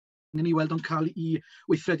angen i weld o'n cael i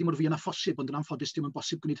weithredu mor fuan â phosib, ond yn anffodus dim yn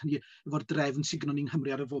bosib gwneud hynny efo'r drefn sydd gyda ni'n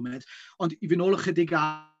Nghymru ar y foment. Ond i fi nôl ychydig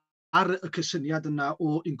ar y cysyniad yna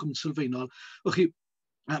o incwm sylfaenol,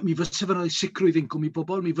 mi fysa fe'n rhoi sicrwydd incwm i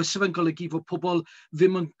bobl, mi fysa fe'n golygu fod pobl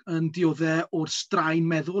ddim yn dioddau o'r straen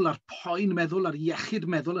meddwl, a'r poen meddwl, a'r iechyd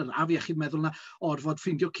meddwl, yr afiechyd meddwl yna, orfod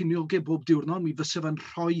ffeindio ciniogau bob diwrnod, mi fysa fe'n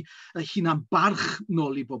rhoi hunan barch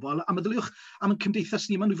nôl i bobl. A meddyliwch am y cymdeithas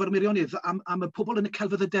ni mewn Dwyfor-Meirionydd, am y pobl yn y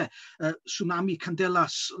celfyddydau, Tsunami,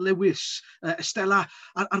 Candelas, Lewis, Estella,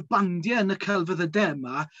 a'r bandiau yn y celfyddydau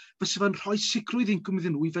yma, fysa fe'n rhoi sicrwydd incwm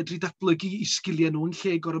iddyn nhw i fedru datblygu i sgiliau nhw yn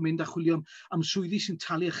lle gorfod mynd a chwilio am swyddi sy'n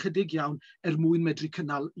talu ychydig iawn mwyn medru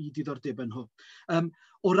cynnal i diddordebau nhw.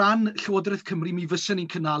 O ran Llywodraeth Cymru, mi fysa ni'n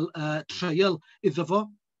cynnal treial iddo fo,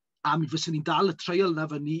 a mi fysa ni'n dal y treial na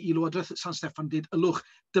fyny i Lywodraeth San Steffan dweud, ylwch,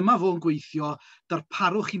 dyma fo'n gweithio,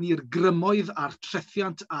 darparwch i ni'r grymoedd a'r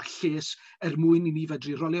trethiant a lles mwyn i ni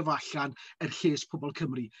fedru rolio fo allan lles pobl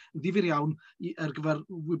Cymru. Yn ddifyr iawn ar gyfer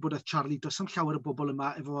wybodaeth Charlie, does am llawer o bobl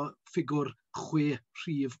yma efo ffigwr 6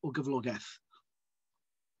 rhif o gyflogaeth.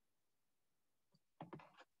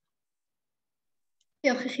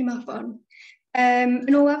 Diolch i chi, Mabon.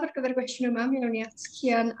 Yn olaf ar gyfer y gwestiwn yma, mi awn ni at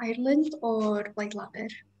Cian Ireland o'r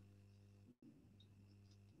Bleidlais.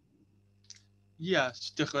 Ie,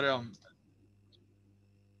 diolch yn fawr iawn.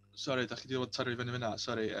 Sori, da chi wedi bod tarfu fyny fyna,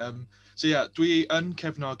 sori. So ie, dwi yn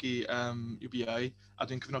cefnogi UBI, a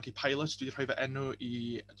dwi'n cefnogi pilot. Dwi wedi rhoi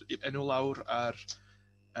fy enw lawr ar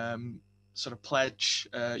sort of pledge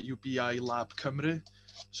UBI Lab Cymru.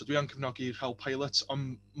 So dwi yn cefnogi rhawl pilot,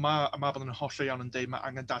 ond mae bod yn holl iawn yn dweud mae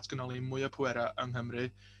angen datganoli mwy o pwerau yng Nghymru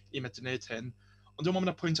i medru wneud hyn. Ond dwi'n meddwl mae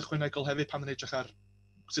yna pwynt ychwanegol hefyd pan ni'n edrych ar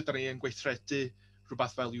sut da ni yn gweithredu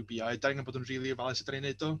rhywbeth fel UBI. Da ni'n bod yn rili ofalus sut da ni'n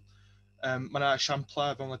neud o. Mae yna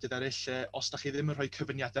esiamplau fel wledydd eraill lle os da chi ddim yn rhoi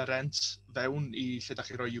cyfyniadau rent fewn i lle da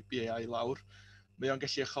chi roi UBI lawr, mae o'n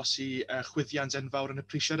gallu achosi chwyddiant enfawr yn y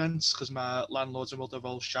prisiau rent, chos mae landlords yn weld o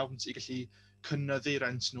fel siawns i gallu cynnyddu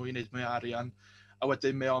rent nhw i wneud mwy o arian. A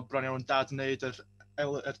wedyn mae o'n bron iawn dad wneud yr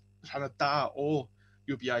rhan da o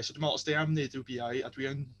UBI. So dwi'n meddwl, os da am wneud UBI, a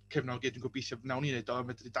dwi'n cefnogi, dwi'n gobeithio wnawn ni wneud o,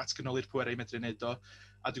 medru datganoli'r pwerau i medru wneud o,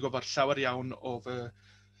 a dwi'n gofod llawer iawn o fy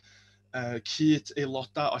cyd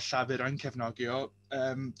aelodau o llafur yn cefnogi o.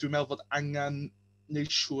 Dwi'n meddwl fod angen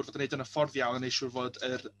wneud siŵr fod yn wneud yn y ffordd iawn, a wneud siŵr fod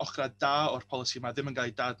yr ochrau da o'r polisi yma ddim yn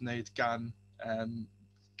cael ei dad wneud gan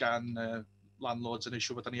landlords, a wneud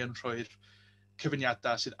siŵr fod ni yn rhoi'r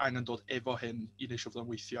cyfyniadau sydd angen dod efo hyn i wneud siŵr fod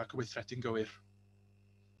yn weithio ac yn weithredu'n gywir.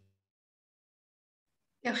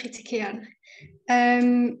 Diolch i ti, Cian.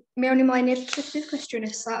 Mewn ymlaen i'r trydydd cwestiwn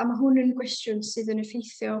nesaf, a mae hwn yn gwestiwn sydd yn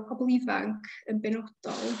effeithio pobl ifanc yn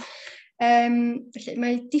benodol. Felly,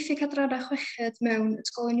 mae diffyg adrannau chweched mewn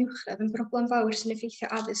ysgolion uwchradd yn broblem fawr sy'n effeithio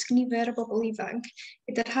addysg nifer o bobl ifanc,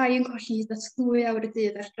 gyda rhai yn colli hyd at 2 awr y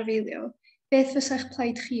dydd ar drafeilio. Beth fysa eich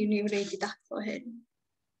plaid chi yn ei wneud i daclo hyn?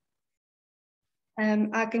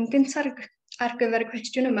 Ac yn gyntaf ar gyfer y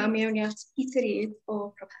cwestiwn yma, mi awn ni at Peter Reid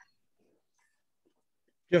o Pobl.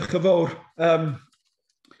 Diolch yn fawr.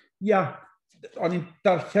 O'n i'n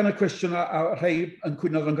darllen y cwestiwn a rhai yn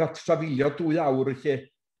cwyno yn cael trafeilio 2 awr lle.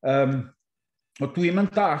 Dwi'n yn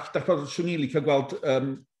dallt, achos swn i'n licio gweld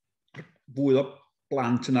fwy o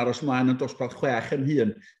blant yn aros mlaen yn dosbarth 6 yn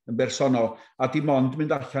hun yn bersonol, a dim ond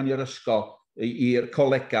mynd allan i'r ysgol i'r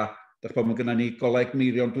colega. Mae gennym ni goleg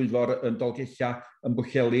Meirion Dwyfor yn Dolgella yn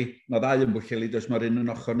Bwllheli, mae 2 yn Bwllheli, does mae'r un yn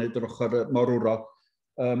ochr neu yr ochr morwrol.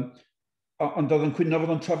 Ond oedd yn cwyno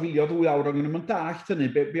fod yn trafeilio 2 awr, ond yn mynd dallt hynny,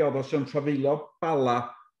 be oedd os yn trafeilio bala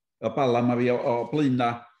mae fi o Blaena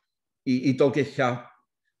i Dolgella,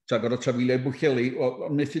 tra gorau trafeilio i Bwllheli,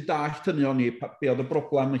 ond methu dallt hynny o'n i, be oedd y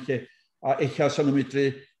broblem lle, a eich sa'n nhw'n medru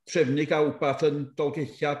trefnu gael wbath yn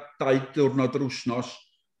Dolgella 2 diwrnod yr wsnos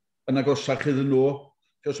yn agosach iddyn nhw,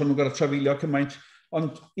 os o'n nhw'n gorau trafeilio cymaint.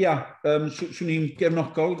 Ond, swn i'n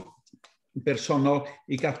gefnogol bersonol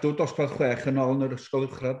i gadw dosbarth 6 yn ôl yn yr ysgol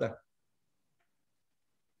uwchradd.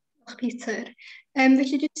 Diolch, Peter.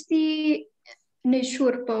 Felly, jyst i wneud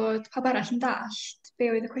siŵr bod pawb arall yn dallt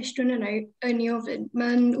be oedd y cwestiwn yna yn ei ofyn.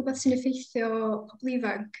 Mae'n rhywbeth sy'n effeithio pobl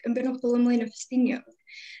ifanc yn benodol ymlaen o Ffestiniog,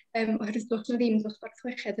 oherwydd bod nhw ddim dosbarth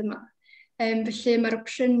 6 yma. Felly mae'r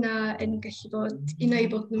opsiynau yn gallu bod unau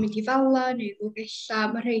bod nhw'n mynd i Fala neu Ddwgella,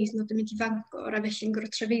 mae rhai yn dod yn mynd i Fangor a felly'n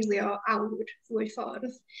gorfod trafeilio awr ddwy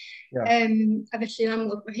ffordd. A felly'n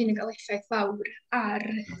amlwg mae hyn yn cael effaith fawr ar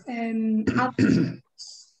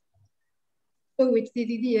bywyd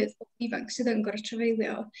ddydd i ddydd o ifanc sydd yn gorfod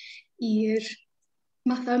trafeilio i'r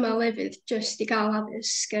mathau yma lefydd jyst i gael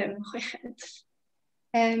addysg chweched.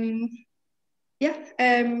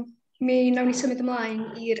 Mi wnawn ni symud ymlaen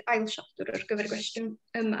i'r ail siaptwr ar gyfer y gwestiwn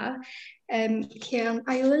yma. Cian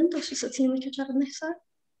Island, os oes ti'n licio siarad nesaf?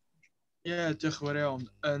 Ie, diolch yn fawr iawn.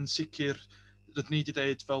 Yn sicr, rydyn ni wedi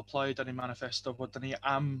dweud fel plaid yn ei manifesto fod ni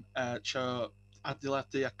am trio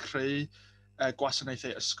adeiladu a creu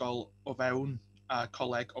gwasanaethau ysgol o fewn a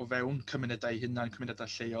coleg o fewn cymunedau hunain, cymunedau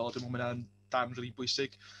lleol. Dwi'n meddwl hynna'n dan rili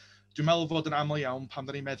bwysig. Dwi'n meddwl fod yn aml iawn pan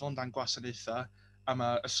da ni'n meddwl amdan gwasanaethau a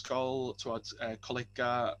mae ysgol, colega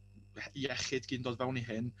iechyd gyd yn dod fewn i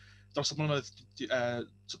hyn. Dros y blynyddoedd,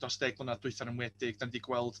 dros 10 blynedd dwytha yn wedig, da ni wedi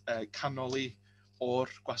gweld canoli o'r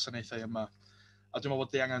gwasanaethau yma. A dwi'n meddwl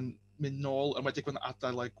bod ni angen mynd nôl, yn wedi gwneud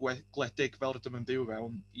adael gwledig fel rydym yn byw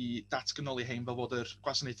fewn, i datganoli hein fel fod yr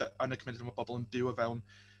gwasanaethau yn y cymuned mae bobl yn byw o fewn.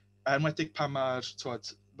 Yn wedi pan mae'r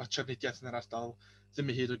trefnidiaeth yn yr ardal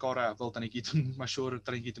ddim i hyd y gorau, fel da ni gyd yn, mae'n siŵr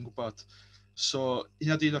da ni gyd yn gwybod. So,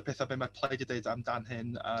 hynna di un o'r pethau be mae'r plaid i dweud amdan hyn,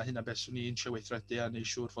 a hynna beth swn i'n trio weithredu a neu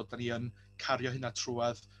siŵr fod da ni yn cario hynna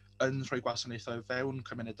trwad yn rhoi gwasanaethau fewn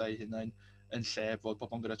cymunedau hunain, yn lle fod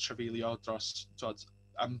bobl yn gyda trafeilio dros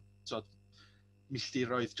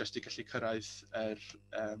milltiroedd jyst i gallu cyrraedd yr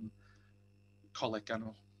coleg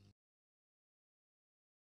ganol.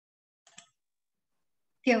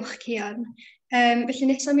 Diolch, Cian. Felly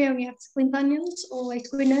nesaf mi awn ni at Glyn Daniels o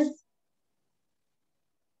Leid Gwynedd.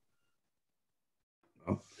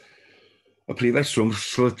 Y prif reswm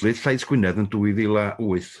sefydlu Llais Gwynedd yn 2008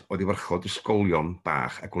 oedd i warchod ysgolion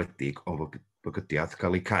bach a gwledig o fygydiaeth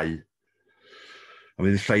cael ei cau. A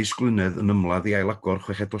fydd Llais Gwynedd yn ymladd i ailagor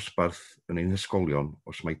chweched dosbarth yn ein ysgolion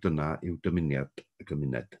os mai dyna yw dymuniad y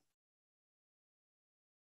gymuned.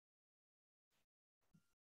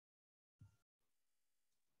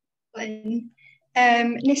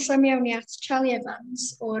 Nesaf mi awn ni at Charlie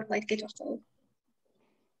Evans o'r Blaid Geidwadol.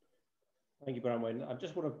 Thank you, Branwen. I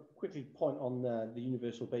just want to quickly point on the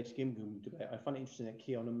universal basic income debate. I find it interesting that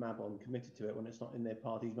Cian and Mabon committed to it when it's not in their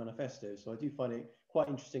party's manifesto. So I do find it quite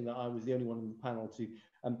interesting that I was the only one on the panel to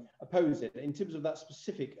oppose it. In terms of that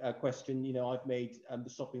specific question, you know, I've made the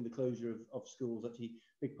stopping the closure of schools actually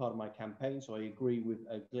a big part of my campaign. So I agree with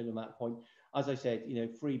Glyn on that point. As I said, you know,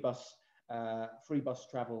 free bus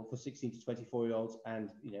travel for 16 to 24-year-olds, and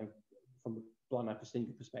you know, from the Flaen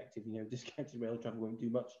perspective, you know, discounted rail travel won't do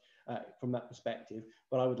much from that perspective.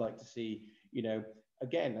 But I would like to see, you know,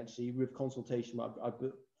 again, actually, with consultation, I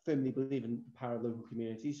firmly believe in the power of local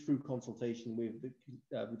communities through consultation with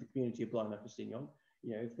the community of Flaen you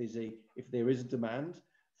know, if there is a demand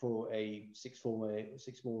for a sixth form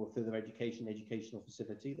or further educational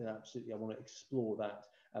facility, then absolutely I want to explore that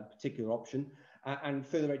particular option. And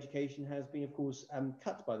further education has been, of course,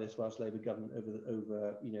 cut by this Welsh Labour government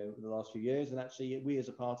over you know, the last few years. And actually, we as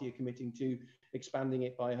a party are committing to expanding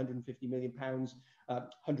it by 150 million pounds,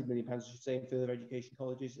 100 million pounds, I should say, in further education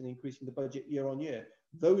colleges, and increasing the budget year on year.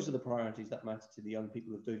 Those are the priorities that matter to the young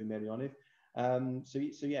people of Dwyfor-Meirionydd.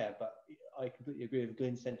 So yeah, but I completely agree with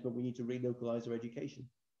Glyn's sentiment. We need to relocalise our education.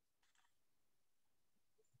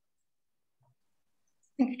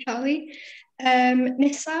 Thank you, Charlie.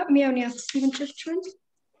 Nesa, mi awn ni at Stephen Churchman.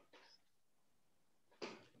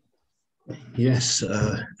 Yes,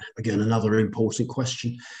 again, another important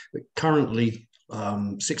question. But currently,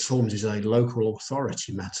 sixth forms is a local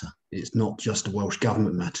authority matter. It's not just a Welsh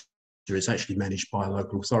Government matter. It's actually managed by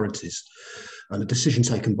local authorities, and a decision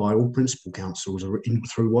taken by all principal councils are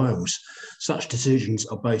through Wales. Such decisions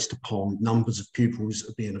are based upon numbers of pupils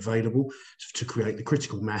being available to create the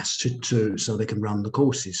critical mass so they can run the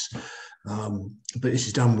courses. But this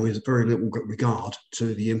is done with very little regard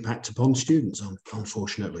to the impact upon students,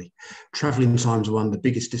 unfortunately. Travelling times are one of the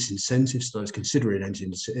biggest disincentives to those considering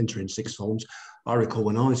entering sixth forms. I recall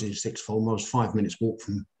when I was in sixth form, I was 5 minutes walk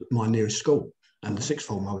from my nearest school. And the sixth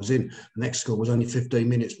form I was in, the next school was only 15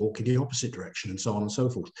 minutes walk in the opposite direction, and so on and so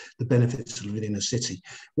forth. The benefits of living in a city.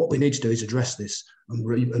 What we need to do is address this and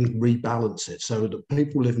rebalance it so that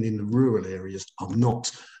people living in the rural areas are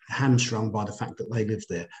not hamstrung by the fact that they live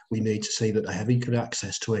there. We need to see that they have equal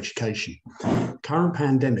access to education. Current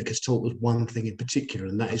pandemic has taught us one thing in particular,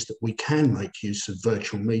 and that is that we can make use of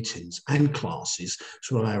virtual meetings and classes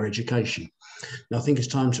for our education. Now, I think it's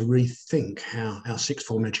time to rethink how our sixth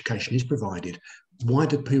form education is provided. Why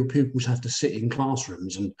do pupils have to sit in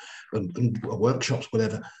classrooms and workshops,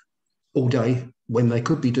 whatever, all day when they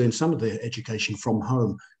could be doing some of their education from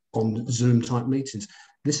home on Zoom type meetings?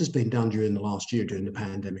 This has been done during the last year, during the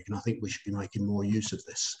pandemic, and I think we should be making more use of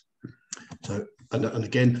this. So, and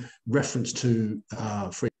again, reference to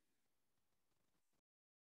free.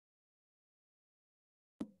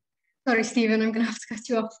 Sorry, Stephen, I'm going to have to cut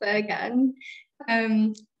you off there again.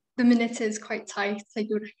 The the minute is quite tight, I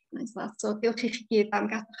do recognise that. So diolch i chi gyd am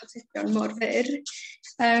gadw'ch atebion mor fyr.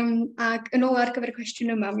 Ac yn ôl ar gyfer y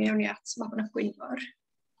cwestiwn yma, mi awn ni at Mabon ap Gwynfor.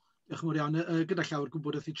 Diolch yn fawr iawn. Gyda llawr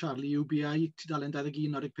gwybodaeth i Charlie, UBI, tudalen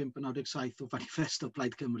 21, 95 a 97 o Manifest o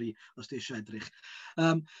Plaid Cymru, os di eisiau edrych.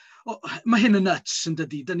 Mae hyn yn nuts yn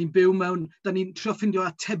dydi. Da ni'n byw mewn, da ni'n trio ffindio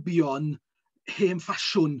atebion hen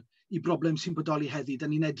ffasiwn i broblem sy'n bodoli heddi. Da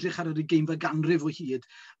ni'n edrych ar yr 20 ganrif o hyd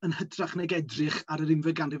yn hytrach nag edrych ar yr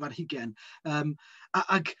 20 ganrif ar hugen.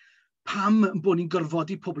 Ac pam bod ni'n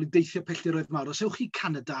gorfodi pobl i deithio pelltiroedd mawr. Os ewch chi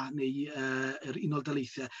Canada neu yr Unol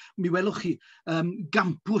Daleithiau, mi welwch chi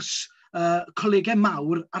gampws colegau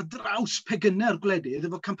mawr ar draws pegynau'r gwledydd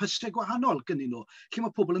efo campysau gwahanol gynnyn nhw, lle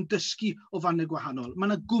mae pobl yn dysgu o fannau gwahanol. Mae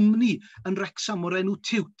yna gwmni yn Wrecsam o'r enw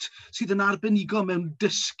Tiwt sydd yn arbenigo mewn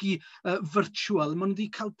dysgu virtual. Maen nhw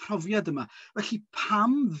wedi cael profiad yma. Felly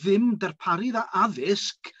pam ddim darparu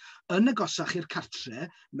addysg yn agosach i'r cartre,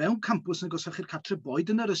 mewn campws yn agosach i'r cartre, boed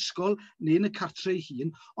yn yr ysgol neu yn y cartre ei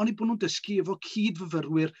hun, ond i bod nhw'n dysgu efo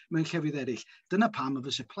cyd-fyfyrwyr mewn llefydd eraill. Dyna pam y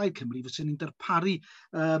fyse Plaid Cymru fyse ni'n darparu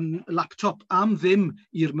laptop am ddim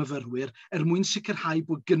i'r myfyrwyr mwyn sicrhau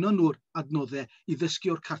bod gynnon nhw'r adnoddau i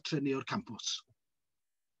ddysgu o'r cartre neu o'r campws.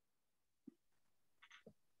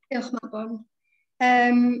 Diolch, Mabon.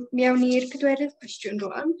 Mi awn ni'r pedwerydd cwestiwn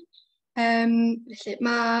rwan. Felly,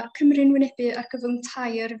 mae Cymru'n wynebu ar gyfwng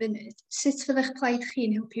tai ar y funud. Sut fydda'ch plaid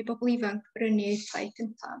chi'n helpu bobl ifanc brynu tai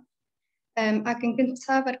cyntaf? Ac yn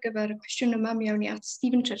gyntaf ar gyfer y cwestiwn yma, mi awn ni at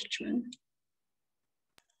Stephen Churchman.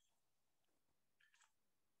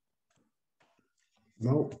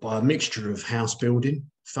 Well, by a mixture of house building,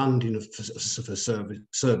 funding for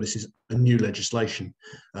services and new legislation,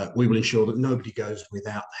 we will ensure that nobody goes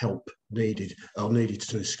without help needed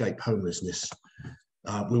to escape homelessness.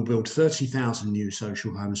 We'll build 30,000 new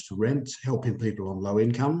social homes for rent, helping people on low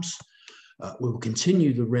incomes. We will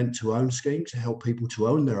continue the rent-to-own scheme to help people to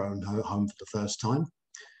own their own home for the first time.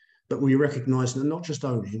 But we recognise that not just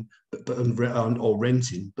owning or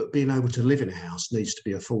renting, but being able to live in a house needs to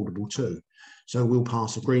be affordable too. So we'll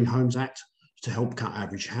pass a Green Homes Act to help cut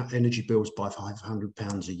average energy bills by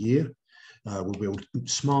 £500 a year. We'll build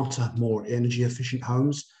smarter, more energy-efficient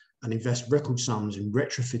homes and invest record sums in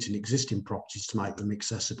retrofitting existing properties to make them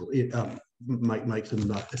accessible, make them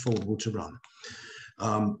affordable to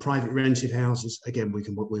run. Private rented houses, again, we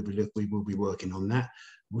will be working on that.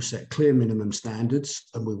 We'll set clear minimum standards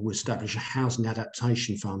and we will establish a housing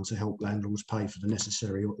adaptation fund to help landlords pay for the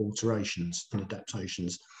necessary alterations and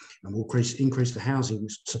adaptations. And we'll increase the housing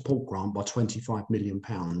support grant by £25 million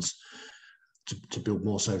to build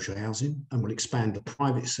more social housing, and we'll expand the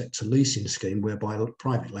private sector leasing scheme whereby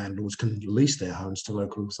private landlords can lease their homes to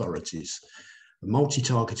local authorities. A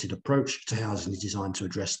multi-targeted approach to housing is designed to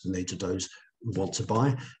address the needs of those who want to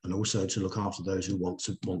buy and also to look after those who want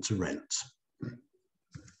to rent.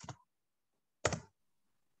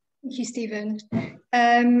 Thank you, Stephen.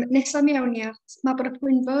 Nesaf mi awn ni at Mabon ap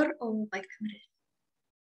Gwynfor o Plaid Cymru.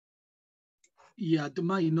 Ia,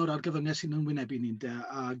 dyma un o'r argyfyngau sy'n yn wynebu ni'n de,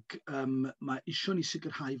 ac mae isio ni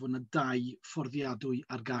sicrhau fod yna 2 fforddiadwy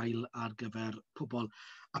ar gael ar gyfer pobl.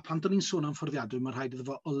 A pan da ni'n sôn am fforddiadwy, mae rhaid iddo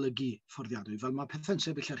fo olygu fforddiadwy. Fel mae pethau'n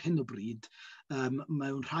sefyll ar hyn o bryd,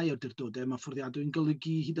 mewn rhai awdurdodau, mae fforddiadwy'n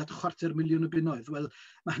golygu hyd at £250,000 o bunnoedd. Wel,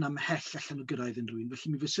 mae hynna mhell allan o gyrraedd unrhyw un.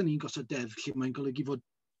 Felly mi fyswn ni'n gosod deddf lle mae'n golygu fod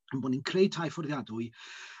ni'n creu tai fforddiadwy,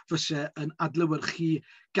 fyse yn adlewyrchu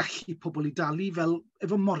gallu pobl i dalu fel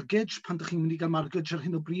efo mortgage, pan ydych chi'n mynd i gael mortgage ar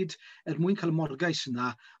hyn o bryd, mwyn cael y mortgage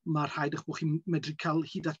yna, mae rhaid eich bod chi'n medru cael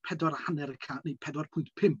hyd at 4.5 neu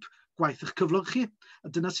 4.5 gwaith eich cyflog chi,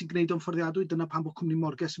 a dyna sy'n gwneud o'n fforddiadwy, dyna pan bod cwmni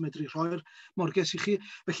mortgage yn medru rhoi'r mortgage i chi,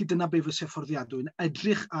 felly dyna be fyse fforddiadwy, yn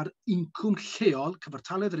edrych ar incwm lleol,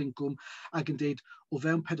 cyfartaledd yr incwm, ac yn deud o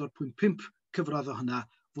fewn 4.5 cyfradd o hynna,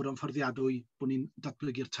 fod o'n fforddiadwy bod ni'n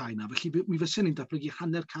datblygu'r tai yna. Felly mi fysa ni'n datblygu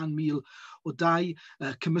 100,000 o dai,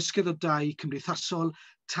 cymysgedd o dai cymdeithasol,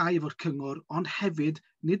 tai efo'r cyngor, ond hefyd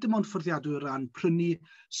nid dim ond fforddiadwy o ran prynu,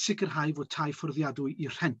 sicrhau fod tai fforddiadwy i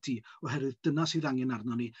rhenti, oherwydd dyna sydd angen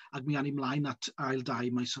arno ni, ac mi awn ni ymlaen at ail dai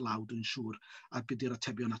maes o law, dwi'n siŵr, a bydd i'r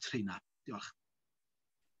atebion at rheina. Diolch.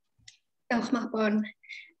 Diolch, Mabon.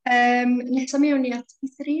 Nesaf mi awn ni at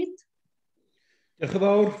Peter. Diolch yn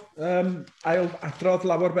fawr. Ail adrodd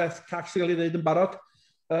lawer beth call sy'n cael ei ddweud yn barod.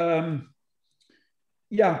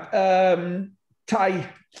 Tai,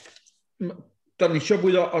 da ni eisiau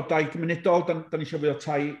fwy o dai gymunedol, da ni eisiau fwy o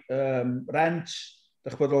tai rent.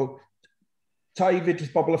 Tai fyd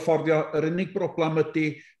bobl afforddio, yr unig broblem ydy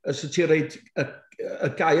os ydy reid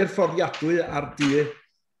y gair fforddiadwy ar di,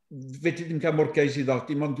 fedri ddim cael mortgage iddo,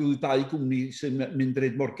 dim ond 2 gwmni sy'n mynd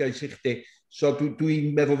reid mortgage i chdi. So dwi'n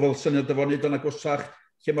meddwl fel syniad efo nid yn agosach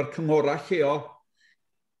lle mae'r cyngorau lleol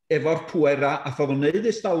efo'r pwera a thodd o'n neud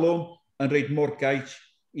eistalwm yn reid morgais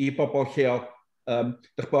i bobl lleol.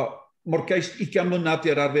 Morgais 20 mlynedd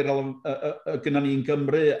i'r arferol gyda ni'n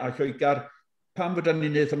Gymru a Lloegr. Pam fydda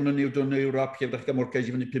ni'n neud am nhw'n niwyd yn Ewrop lle fydda chi'n morgais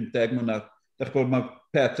i fyny 50 mlynedd. Mae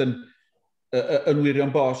peth yn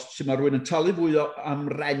wirion bost sy'n mae rhywun yn talu fwy am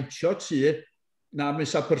rentio tŷ na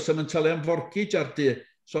mis a person yn talu am forgage ar dŷ.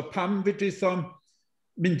 So pam fydrithom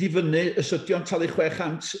mynd i fyny ysydion talu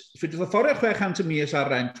 600, fydrith o fforddio 600 y mis ar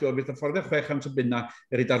rent, fydrith o fforddio 600 y bunna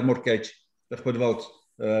reid ar morgage.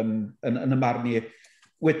 Yn y marn ni.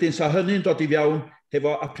 Wedyn, sa hynny'n dod i fewn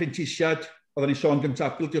hefo apprentisiad, oedden ni sôn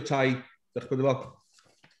gyntaf, bildio tai,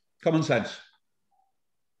 common sense.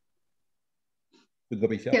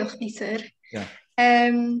 Diolch, Peter. Yeah.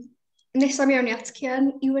 Nesaf mewn i at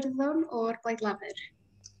Cian Iwerddon o'r bleidlafur.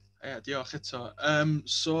 Diolch eto.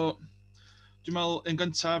 So, dwi'n meddwl yn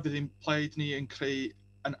gyntaf fydd ein plaid ni yn creu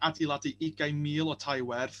yn adeiladu 20,000 o tai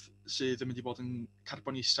werth sydd yn mynd i bod yn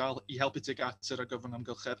carbon isel i helpu tuag at yr argyfwng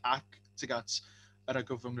amgylchedd ac tuag at yr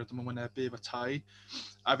argyfwng rydym yn wynebu efo tai.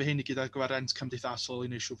 A fe hyn i gyda gyfer rent cymdeithasol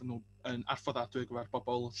i wneud siŵr fod nhw yn arffoddadwy gyfer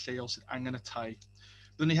bobl lleol sydd angen y tai.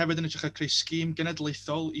 Byddwn ni hefyd yn edrych ar creu sgîm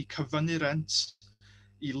genedlaethol i cyfynnu rent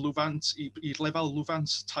i lefel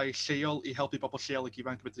lwfant tai lleol i helpu bobl lleol ac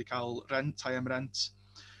ifanc medru cael rent, tai am rent.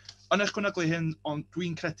 Yn eich gwneglu hyn, ond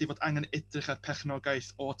dwi'n credu fod angen edrych ar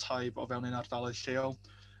perchnogaeth o tai o fewn ein ardaloedd lleol.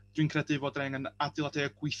 Dwi'n credu fod angen adeiladu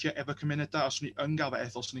a gweithio efo cymunedau, os ni yn gael fe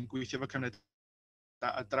ethol, os ni'n gweithio efo cymunedau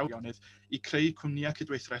a Dwyfor-Meirionydd, i creu cwmnïau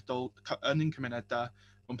cydweithredol yn ein cymunedau,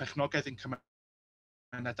 mewn perchnogaeth ein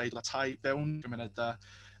cymunedau i tai fewn cymunedau,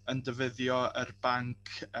 yn defyddio yr banc,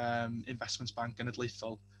 Investment Bank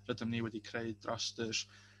genedlaethol, rydym ni wedi creu dros yr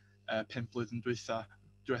 5 blwyddyn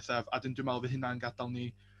diwethaf, a dwi'n meddwl fydd hynna'n gadael ni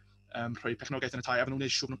rhoi perchnogaeth yn y tai, a fy nhw'n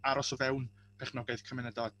gwneud siŵr nhw'n aros o fewn perchnogaeth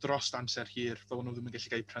cymunedau dros amser hir, fel nhw ddim yn gallu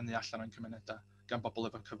cael prynu allan o'n cymunedau gan bobl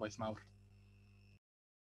efo cyfoeth mawr.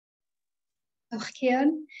 Diolch,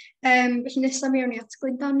 Cian. Felly nesaf mewn i at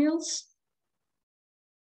Glyn Daniels.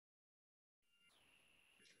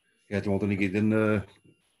 Dwi'n meddwl, ni gyd yn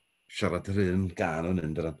siarad yr un gan yn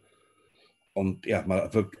ynddo. Ond, mae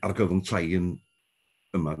argyfwng tai yn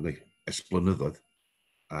yma, ers blynyddoedd.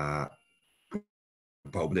 A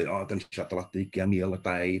pawb yn dweud, da ni eisiau adeiladu 20,000 o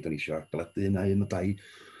dai, da ni eisiau adeiladu un o dai.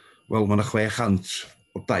 Wel, mae yna 600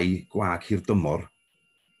 o dai gwag hir dymor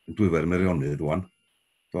yn Dwyfor-Meirionydd rwan.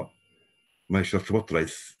 Mae eisiau'r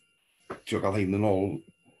llywodraeth trio gael hein yn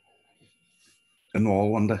ôl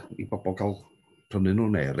wan i bobl gael prynu nhw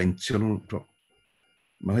neu rentio nhw.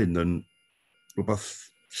 Mae hyn yn rhywbeth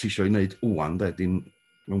sy'n eisiau ei wneud wan, dim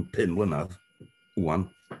mewn 5 mlynedd wan.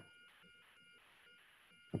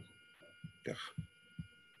 Diolch.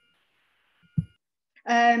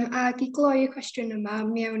 Ac i gloi y cwestiwn yma,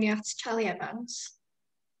 mewn i at Charlie Evans.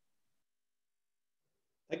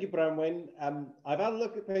 Thank you, Branwen. I've had a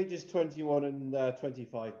look at pages 21 and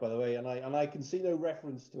 25, by the way, and I can see no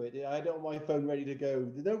reference to it. I don't have my phone ready to go.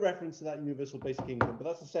 There's no reference to that universal basic income, but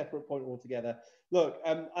that's a separate point altogether. Look,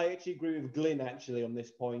 I actually agree with Glyn, actually, on this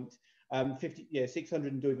point.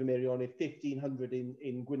 600 in Dwyfor-Meirionydd, 1,500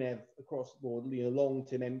 in Gwynebu across the board,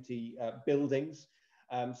 long-term empty buildings.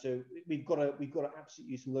 So we've got to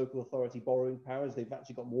absolutely use some local authority borrowing powers. They've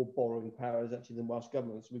actually got more borrowing powers actually than Welsh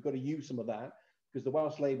government. So we've got to use some of that, because the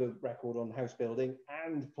Welsh Labour record on house building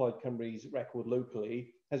and Plaid Cymru's record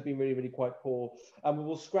locally has been really, really quite poor. And we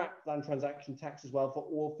will scrap land transaction tax as well for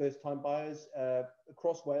all first-time buyers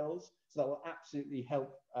across Wales. So that will absolutely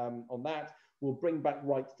help on that. We'll bring back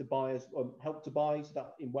rights to buyers, help to buy, so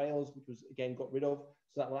that in Wales, which was again got rid of.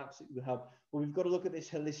 So that will absolutely help. But we've got to look at this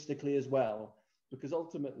holistically as well, because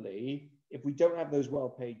ultimately, if we don't have those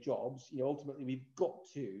well-paid jobs, ultimately we've got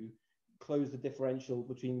to close the differential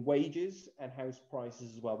between wages and house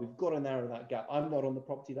prices as well. We've got to narrow that gap. I'm not on the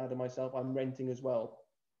property ladder myself. I'm renting as well.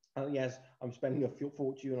 And yes, I'm spending a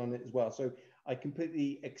fortune on it as well. So I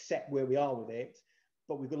completely accept where we are with it,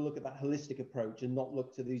 but we've got to look at that holistic approach and not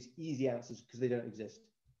look to these easy answers because they don't exist.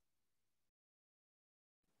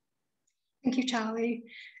 Thank you, Charlie.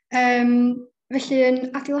 Felly,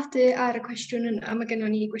 yn adeiladu ar y cwestiwn yna, mae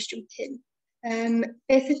gennym ni gwestiwn 5.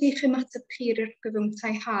 Beth ydych ymateb chi'r argyfwng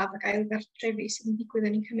tai haf ac ailgartrefi sydd yn digwydd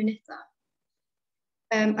yn ein cymunedau?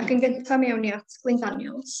 Ac yn gyntaf mewn i at Glyn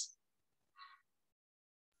Daniels.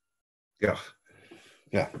 Diolch.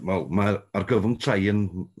 Mae argyfwng tai yn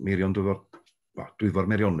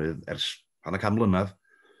Dwyfor-Meirionydd ers hanner 100 mlynedd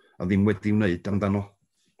a ddim wedi wneud amdano.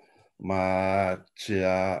 Mae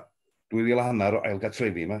tua 2,500 o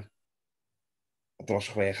ailgartrefi yma,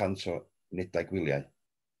 dros 600 o unedau gwyliau.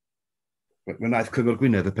 Mae wnaeth Cyngor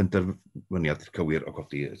Gwynedd y penderfyniad cywir o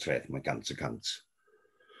godi y treth, mae 100%.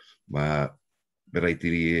 Mae rhaid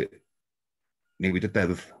i ni newid y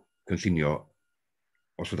deddf cynllunio.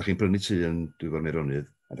 Os ydych chi'n brynu tŷ yn Dwyfor-Meirionydd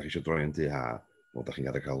a ydych chi eisiau droi yn dŷ ha, wel, ydych chi'n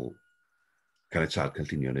gadw cael caniatâd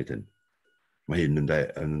cynllunio wneud hyn. Mae hyn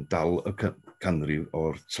yn dal y canrif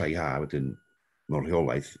o'r tai ha wedyn mewn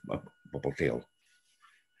rheolaeth bobl lleol.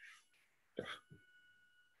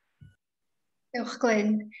 Diolch,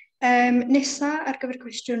 Glyn. Nesa ar gyfer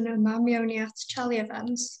cwestiwn yma, mi awn ni at Charlie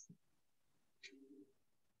Evans.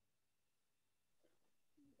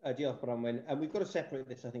 Diolch, Branwen. We've got to separate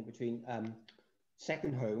this, I think, between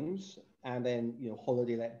second homes and then,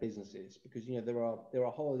 holiday let businesses, because there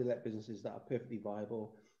are holiday let businesses that are perfectly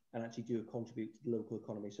viable and actually do contribute to the local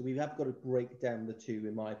economy. So we have got to break down the two,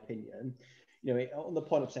 in my opinion. On the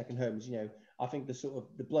point of second homes, I think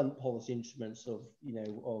the blunt policy instruments of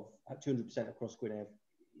 200% across Gwynedd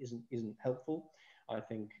isn't helpful. I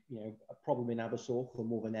think a problem in Abersoch or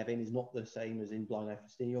Morfanefin is not the same as in Blaenau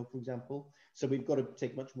Hustyngau, for example. So we've got to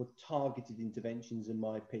take much more targeted interventions, in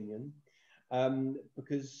my opinion,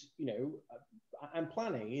 because and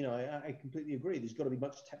planning. I completely agree. There's got to be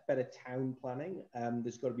much better town planning.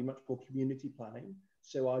 There's got to be much more community planning.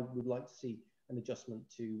 So I would like to see an adjustment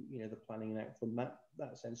to the planning and out from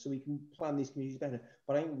that sense, so we can plan these communities better.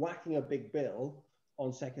 But I think whacking a big bill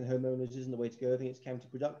on second homeowners isn't the way to go. I think it's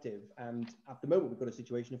counterproductive. And at the moment, we've got a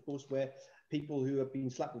situation, of course, where people who have been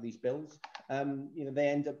slapped with these bills, they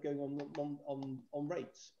end up going on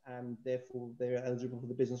rates, and therefore they're eligible for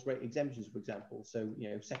the business rate exemptions, for example. So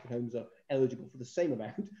second homes are eligible for the same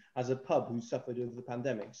amount as a pub who suffered over the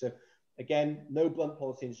pandemic. So again, no blunt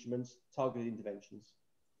policy instruments, targeted interventions.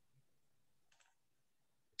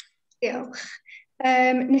 Diolch.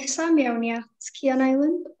 Nesa mi awn ni at Cian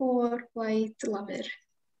Island o'r bleidlais.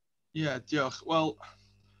 Diolch. Wel,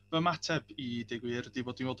 fy ymateb i digwyr ydy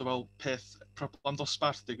bod dwi'n meddwl fel problem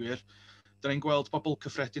dosbarth digwyr. Dyna ni'n gweld bobl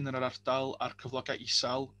cyffredin yn yr ardal a'r cyflogau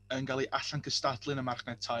isel yn cael ei allan gystadlu yn y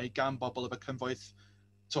marchnad tai gan bobl efo cyfoeth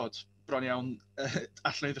bron iawn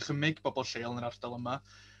allan i ddychymyg bobl lleol yn yr ardal yma.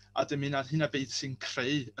 A dim hynna beth sy'n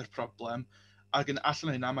creu yr problem. Ac yn allan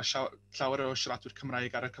o hynna, mae llawer o siaradwyr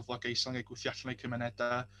Cymraeg ar y cyflogau isel yn cael gweithio allan o'u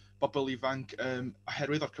cymunedau. Pobl ifanc,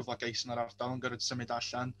 oherwydd o'r cyflogau isel yn yr ardal yn gorfod symud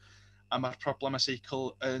allan. A mae'r problem y seicl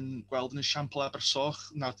yn gweld yn y siampl Abersoch,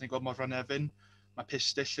 nawr dyn ni'n gweld Morfanefin. Mae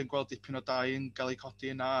Pistyll yn gweld dipyn o dau yn cael ei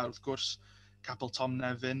codi yna, a wrth gwrs Capel Tom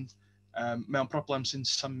Nefyn. Mewn problem sy'n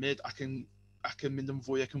symud ac yn mynd yn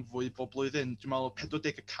fwy ac yn fwy bob blwyddyn. Dwi'n meddwl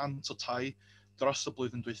 40% o tai dros y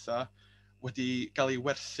blwyddyn dwytha wedi cael ei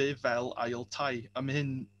werthu fel ail tai. A mae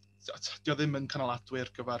hyn, dio ddim yn canoladwy ar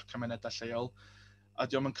gyfer cymunedau lleol, a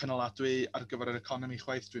dio ddim yn canoladwy ar gyfer yr economi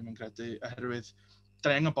chwaith, dwi'n credu, oherwydd da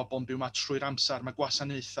ni angen bobl yn byw yma trwy'r amser. Mae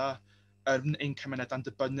gwasanaethau yn ein cymunedau'n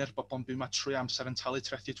dibynnu'r bobl yn byw yma trwy amser, yn talu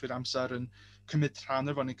trethi trwy'r amser, yn cymryd rhan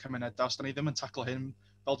efo ni'n cymunedau. Os da ni ddim yn taclo hyn,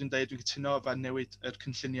 fel dwi'n dweud, dwi'n cytuno efo newid yr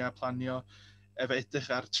cynlluniau planio, efo edrych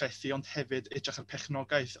ar trethi, ond hefyd edrych ar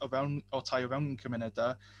pechnogaeth o tai o fewn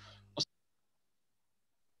cymunedau.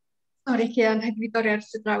 Sori, Cian, heb fi dorri ar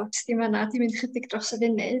y drawt dim yna, dwi'n mynd chydig dros y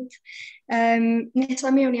funud. Nesa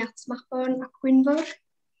mi awn ni at Mabon a Gwynfor.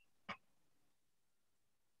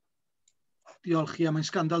 Diolch, mae'n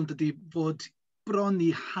sgandal yn dydi fod bron i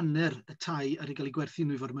hanner y tai ar ei cael ei gwerthu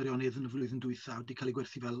yn Dwyfor-Meirionydd yn y flwyddyn dwytha wedi cael ei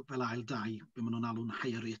gwerthu fel ail dai, be maen nhw'n alw'n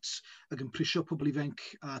higher rates, ac yn prisio pobl ifanc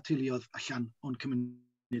a teuluoedd allan o'n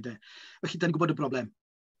cymunedau. Felly, da ni'n gwybod y broblem.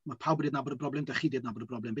 Mae pawb wedi adnabod y broblem, da chi wedi adnabod y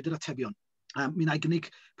broblem. Be 'di'r atebion? Mi wna i gynnig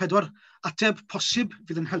 4 ateb posib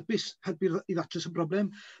fydd yn helpu i ddatrys y broblem.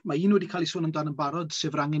 Mae un wedi cael ei sôn amdano yn barod,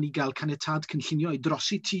 sef angen i gael caniatâd cynllunio i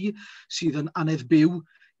drosi tŷ sydd yn anedd byw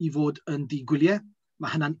i fod yn ddigwyliau.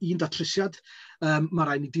 Mae hynna'n un datrysiad. Mae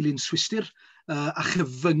rhaid ni dilyn swistyr a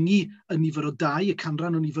chyfyngu y nifer o dau, y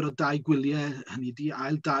canran o nifer o dau gwyliau, hynny ydi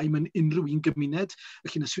ail dau mewn unrhyw un gymuned.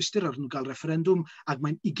 Felly na swistyr ar nhw'n cael referendwm, ac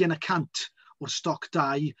mae'n 20% o'r stoc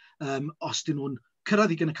dau os dyn nhw'n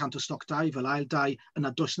cyrraedd 20% o stoc dau fel ail dau,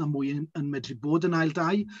 yna does na mwy yn medru bod yn ail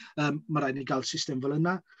dau. Mae rhaid ni gael system fel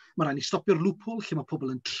yna. Mae rhaid ni stopio'r loophole lle mae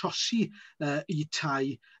pobl yn trosi i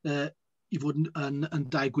tai i fod yn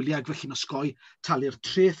dau gwyliau, ac felly'n osgoi talu'r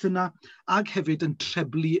treth yna, ac hefyd yn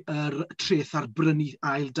treblu yr treth ar brynu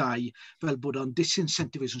ail dau, fel bod o'n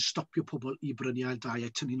disincentives yn stopio pobl i brynu ail dau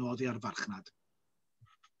a tynnu noddi ar farchnad.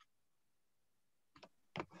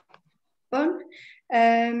 Bon.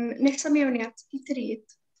 Nesa mi awn ni at Peter Reid.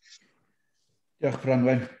 Diolch,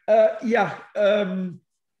 Branwen.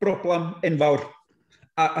 Broblem enfawr.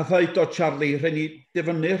 A ddeud o Charlie, rhaid ni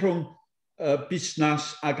dyfynnu rhwng busnes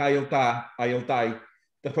ag ail dai.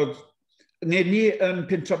 ni yn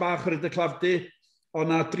pentra bach ar y clafdu, o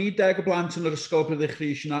na 30 o blant yn yr ysgol bydd eich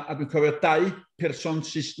rhys yna, a dwi'n cofio 2 person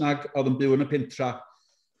Saesneg oedd yn byw yn y pentra.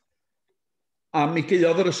 A mi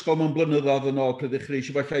gaeodd yr ysgol mewn blynyddoedd yn ôl bydd eich rhys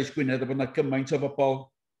efo llais Gwynedd, a bod yna gymaint o bobl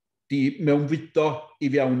di mewnfudo i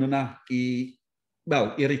fewn yna i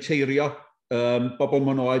rhithieirio bobl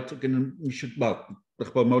mewn oed,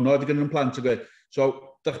 mewn oed gen yn plant o gweud. So,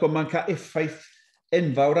 dych bod mae'n cael effaith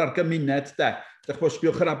enfawr ar gymuned, de. Dych bod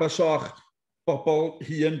sbiwch yr abasoch, bobl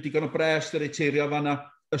hyn, digon o bres, yr eiteirio fanna,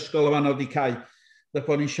 ysgol o fanna wedi cael. Dych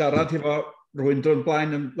bod ni'n siarad efo rhywun drwy'n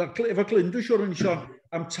blaen, efo Glyn, dwi'n siŵr yn isio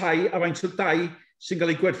am tai a faint o dai sy'n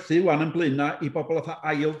cael ei gwerthu wan yn blaena i bobl oedd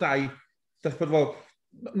ail dai. Dych bod fel,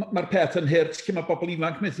 mae'r peth yn hyrt lle mae bobl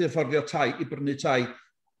ifanc methu fforddio tai i brynu tai.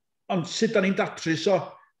 Ond sut da ni'n datrys o,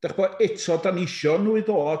 dych bod eto da ni isio nhw i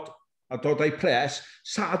ddod a dod â'i pres,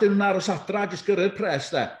 sa dyn nhw'n aros adra jyst gyrru'r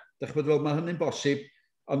pres, de. Dych bod fel mae hynny'n bosib,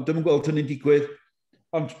 ond dwi'n gweld hynny'n digwydd.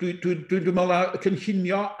 Ond dwi'n meddwl y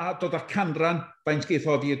cynllunio a dod â canran faint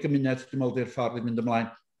geithod i'r gymuned, dwi'n meddwl di'r ffordd i mynd ymlaen.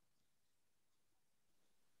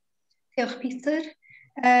 Diolch, Peter.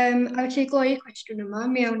 A felly gloi y cwestiwn yma,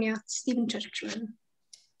 mi awn ni at Stephen Churchman.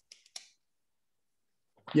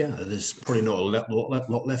 Yeah, there's probably not a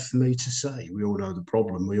lot left for me to say. We all know the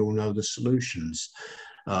problem, we all know the solutions.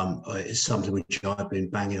 It's something which I've been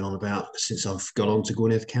banging on about since I've got on to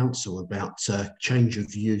Gwynedd Council, about change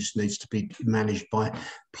of use needs to be managed by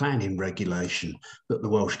planning regulation, but the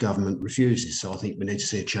Welsh Government refuses. So I think we need to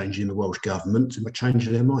see a change in the Welsh Government and a change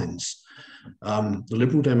of their minds. The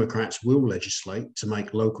Liberal Democrats will legislate to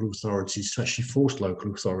make local authorities, to actually force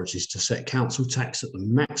local authorities to set council tax at the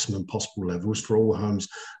maximum possible levels for all homes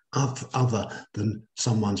other than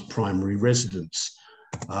someone's primary residence.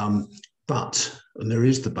 But, and there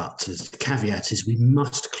is the but, the caveat is we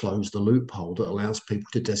must close the loophole that allows people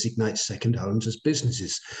to designate second homes as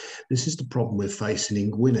businesses. This is the problem we're facing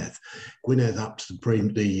in Gwynedd. Gwynedd up to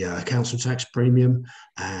the council tax premium,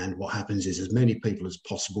 and what happens is as many people as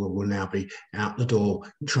possible will now be out the door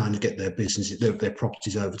trying to get their business, their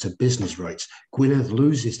properties over to business rates. Gwynedd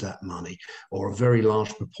loses that money, or a very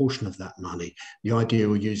large proportion of that money. The idea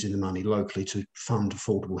of using the money locally to fund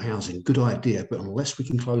affordable housing, good idea, but unless we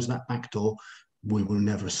can close that back door, we will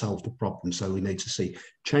never solve the problem. So we need to see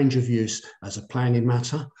change of use as a planning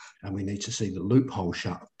matter, and we need to see the loophole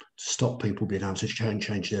shut to stop people being able to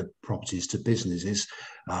change their properties to businesses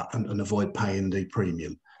and avoid paying the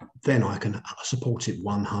premium. Then I can support it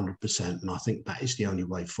 100%, and I think that is the only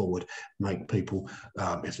way forward. Make people,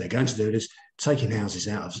 if they're going to do this, taking houses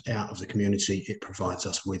out of the community, it provides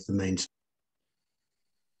us with the means.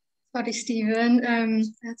 Sorry, Stephen,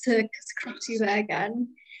 to cut you there again.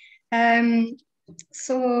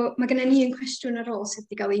 So mae gennym ni un cwestiwn ar ôl sydd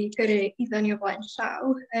wedi cael ei gyrru iddyn ni o flaen llaw.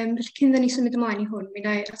 Felly cyn ni symud ymlaen i hwn, mi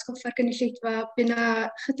wna i atgoffa'r gynulleidfa bydd yna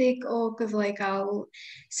chydig o gyfle i gael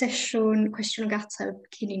sesiwn cwestiwn ag ateb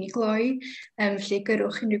cyn i ni gloi. Felly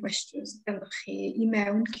gyrwch unrhyw gwestiwn sydd ganddoch chi i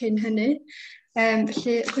mewn cyn hynny.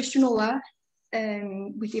 Felly y cwestiwn ola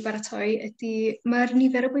wedi baratoi ydy, mae'r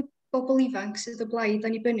nifer o bobl ifanc sydd o blaid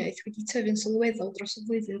annibyniaeth wedi tyfu'n sylweddol dros y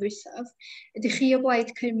flwyddyn ddwythaf. Ydych chi o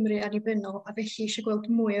blaid Cymru annibynnol a felly eisiau gweld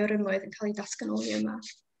mwy o rymoedd yn cael ei datganoli yma?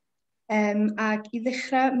 Ac i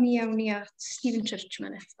ddechrau, mi awn ni at Stephen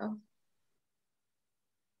Churchman eto.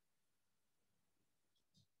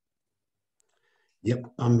 Yep,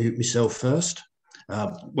 unmute myself first.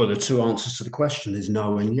 Well, the two answers to the question is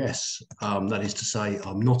no and yes. That is to say,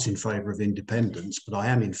 I'm not in favour of independence, but I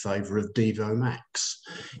am in favour of Devo Max.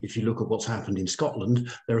 If you look at what's happened in Scotland,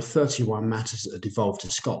 there are 31 matters that are devolved to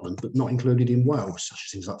Scotland, but not included in Wales, such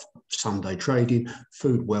as things like Sunday trading,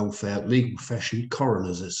 food welfare, legal profession,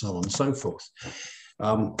 coroners, and so on and so forth.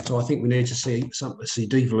 So I think we need to see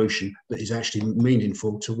devolution that is actually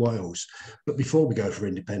meaningful to Wales. But before we go for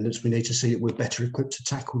independence, we need to see that we're better equipped to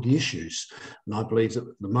tackle the issues. And I believe that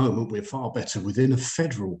at the moment we're far better within a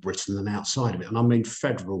federal Britain than outside of it. And I mean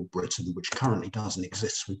federal Britain, which currently doesn't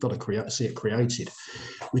exist. We've got to see it created.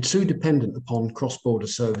 We're too dependent upon cross-border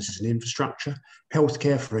services and infrastructure,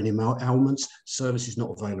 healthcare for any ailments, services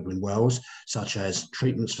not available in Wales, such as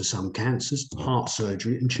treatments for some cancers, heart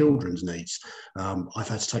surgery and children's needs. I've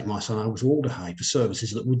had to take my son over to Alderhay for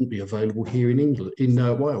services that wouldn't be available here in England, in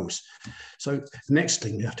Wales. So the next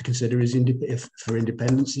thing we have to consider is for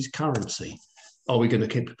independence is currency. Are we going to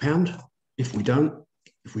keep the pound? If we don't,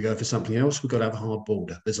 if we go for something else, we've got to have a hard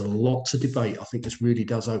border. There's a lot to debate. I think this really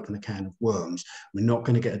does open a can of worms. We're not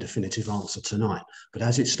going to get a definitive answer tonight. But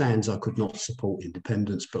as it stands, I could not support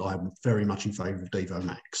independence, but I'm very much in favour of Devo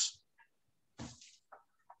Max.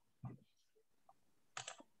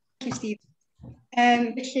 Thank you, Steve.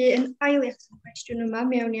 Felly, yn ail i ateb y cwestiwn yma,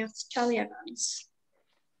 mewn i at Charlie Evans.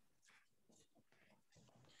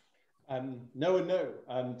 No and no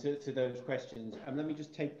to those questions. Let me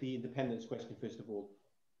just take the independence question first of all.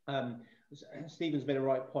 Stephen's made a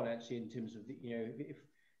right point actually in terms of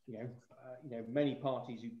many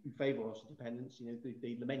parties who favour Welsh independence,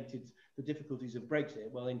 they lamented the difficulties of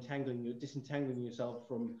Brexit. Well, disentangling yourself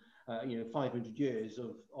from 500 years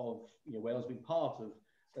of Wales being part of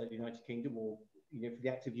the United Kingdom, or for the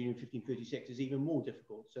Act of Union 1536 is even more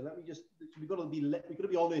difficult. So we've got to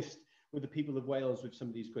be honest with the people of Wales with some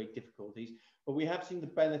of these great difficulties. But we have seen the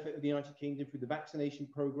benefit of the United Kingdom through the vaccination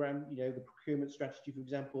programme, the procurement strategy, for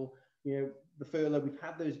example, the furlough. We've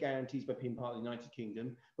had those guarantees by being part of the United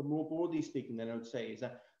Kingdom. But more broadly speaking, then I would say is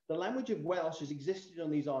that the language of Welsh has existed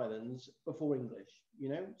on these islands before English,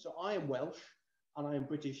 So I am Welsh and I am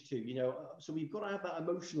British too, So we've got to have that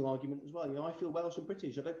emotional argument as well. I feel Welsh and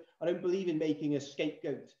British. I don't believe in making a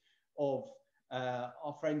scapegoat of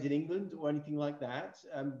our friends in England or anything like that,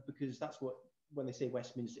 because that's what, when they say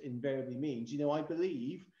Westminster, invariably means. I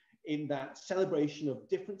believe in that celebration of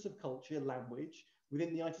difference of culture, language within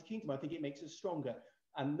the United Kingdom. I think it makes us stronger.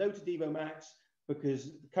 And no to Devo Max, because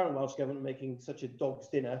the current Welsh government are making such a dog's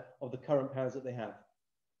dinner of the current powers that they have.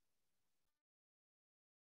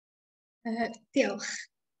 Diolch.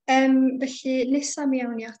 Felly, nesaf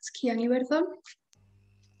mewn i at Cian Iwerddon.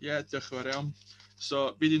 Diolch yn fawr iawn.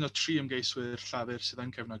 So, bydd un o 3 ymgeiswyr llafur sydd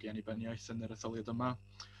yn cefnogi annibyniaeth yn yr etholiad yma.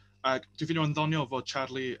 Ac dwi'n ffindo yn ddoniol fod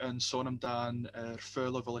Charlie yn sôn amdan yr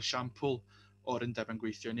furlough fel esiampl o'r undeb yn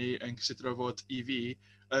gweithio ni, yn cysidro fod i fi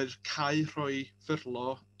yr cael rhoi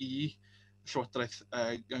furlough i Llywodraeth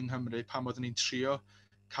yng Nghymru pan oeddwn ni'n trio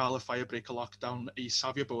cael y firebreak o lockdown i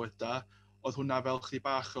safio bywydau, oedd hwnna fel chdi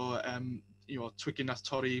bach o twigyn nath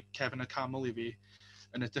torri cefn y camel i fi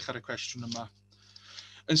yn edrych ar y cwestiwn yma.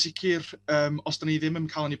 Yn sicr, os da ni ddim yn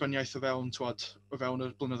cael annibyniaeth o fewn y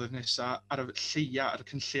blynyddoedd nesaf, ar y lleia, ar y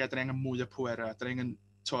cynlleia, da ni angen mwy o pwerau. Da ni angen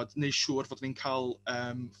neud siŵr fod ni'n cael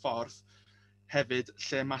ffordd hefyd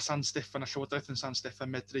lle mae San Steffan a Llywodraeth yn San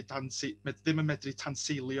Steffan ddim yn medru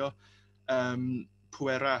tanseilio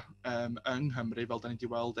pwerau yng Nghymru, fel da ni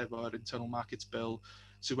wedi weld efo'r Internal Markets Bill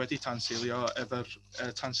sydd wedi tanseilio efo'r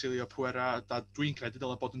tanseilio pwerau. Dwi'n credu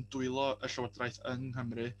dylai bod yn dwylo y Llywodraeth yng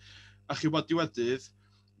Nghymru. A chi wybod diweddydd,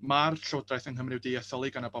 mae'r Llywodraeth yng Nghymru wedi etholi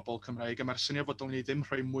gan y bobl Cymraeg, a mae'r syniad fod ni ddim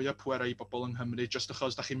rhoi mwy o pwerau i bobl yng Nghymru jyst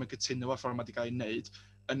achos da chi'n cytuno o'r ffordd mae wedi cael ei wneud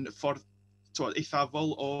yn ffordd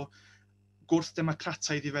eithafol o gwrth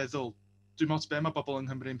democrataidd i feddwl. Dwi'n meddwl be mae bobl yng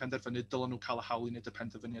Nghymru yn penderfynu dylen nhw cael y hawl i wneud y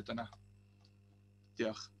penderfyniad yna.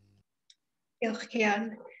 Diolch. Diolch, Cian.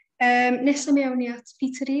 Nesaf mewn i at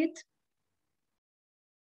Peter Reid.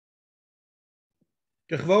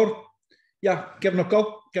 Diolch yn fawr.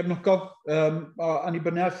 Gefnogol o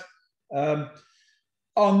annibyniaeth.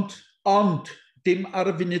 Ond dim ar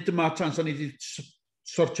y funud yma tan so ni wedi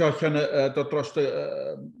sortio allan dod dros y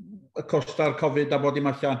costa'r Covid a bod dim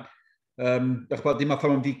allan. Dim atho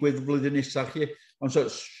am ddigwydd flwyddyn nesaf chi. Ond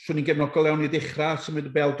swn i'n gefnogol iawn i ddechrau symud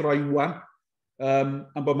y bel droi wan.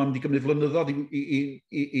 Am bod mae'n mynd i gymryd flynyddoedd i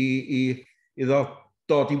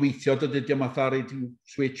dod i weithio, dydy diom atho i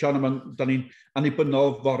switch on, da ni'n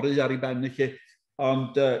annibynnol fory ar ei ben i chi.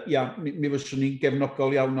 Ond mi fyswn ni'n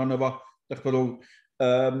gefnogol iawn o'n efo,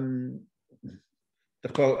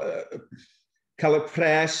 cael y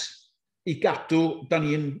pres i gadw, da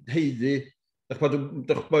ni'n heiddi, i fyny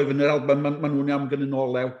yr Alban, maen nhw'n iawn gynnu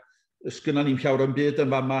nolew, sgynna ni'n llawer o'n byd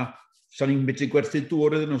yn fama, sa'n ni'n medru gwerthu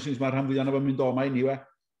dŵr iddyn nhw, sy'n mae'r rhan fwyaf yn mynd o'ma i ni we.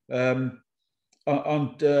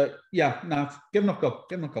 Ond,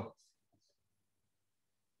 gefnogol.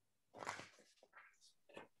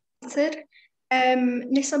 Peter,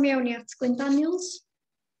 nesaf mewn i at Glyn Daniels.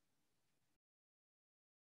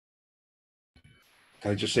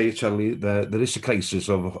 Can I just say, Charlie, there is a crisis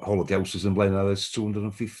of holiday houses in Blaen. There's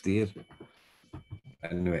 250 here.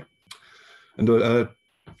 Anyway,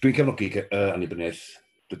 dwi'n cefnogi annibyniaeth,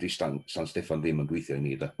 dydy San Steffan ddim yn gweithio i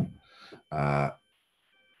ni.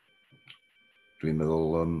 Dwi'n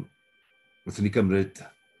meddwl, wrthyn ni gymryd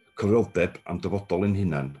cyfrifoldeb am dyfodol ein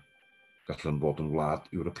hunan, gallen bod yn wlad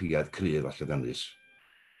Ewropeaidd cryf a llyddiannus.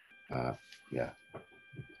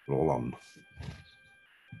 Roll on.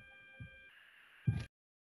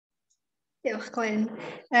 Diolch, Glyn.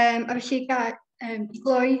 A felly i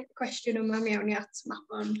gloi cwestiwn yma mewn i at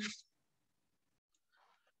Mabon.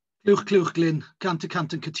 Clywch, Glyn. Cant y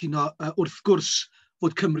cant yn cytuno wrth gwrs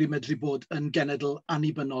fod Cymru medru bod yn genedl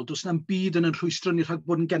annibynnol. Does na'm byd yn rhwystro ni rhag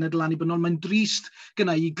bod yn genedl annibynnol. Mae'n drist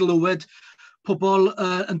gyda i glywed pobl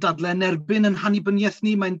yn dadlau yn erbyn yn hannibyniaeth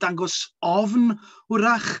ni. Mae'n dangos ofn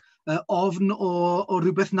wrach ofn o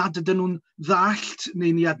rhywbeth nad ydyn nhw'n ddallt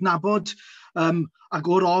neu ni adnabod,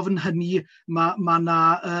 ac o'r ofn hynny mae yna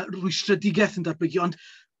rwystredigaeth yn datblygu, ond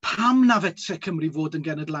pam na fetre Cymru fod yn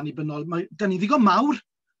genedl annibynnol? Da ni ddigon mawr,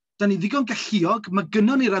 da ni ddigon galluog, mae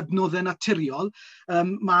gynnon ni'r adnoddau naturiol,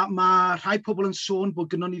 mae rhai pobl yn sôn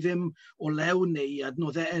bod gynnon ni ddim olew neu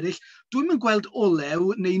adnoddau eraill. Dwi'm yn gweld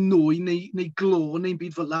olew neu nwy neu glo neu'n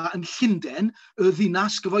byd fel yna yn Llundain, y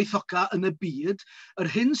ddinas gyfoethoca yn y byd.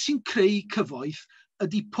 Yr hyn sy'n creu cyfoeth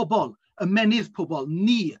ydy pobl, ymenydd pobl,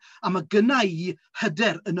 ni. A mae gynna i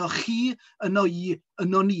hyder yno chi, yno i,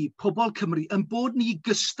 yno ni, pobl Cymru, yn bod ni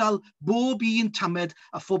gystal bob un tamed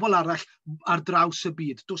a phobl arall ar draws y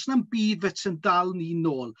byd. Does na'm byd fet sy'n dal ni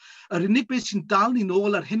nôl. Yr unig beth sy'n dal ni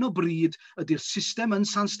nôl ar hyn o bryd ydy'r system yn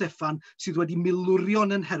San Steffan sydd wedi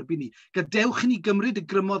milwrion yn herbyn ni. Gadewch i ni gymryd y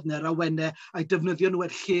grymodd neu'r awennau a'i defnyddio nhw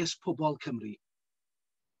er lles pobl Cymru.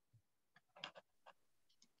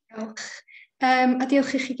 Diolch. A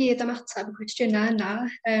diolch i chi gyd am ateb y cwestiynau yna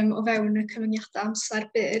o fewn y cyfyngiadau amser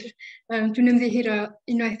byr. Dwi'n ymddiheuro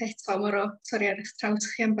unwaith eto mor o torri ar eich trawt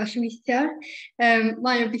chi ambell weithiau.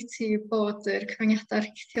 Mae o'n biti bod yr cyfyngiadau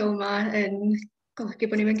rhithiol yma yn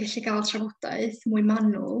golygu bod ni'n gallu cael trafodaeth mwy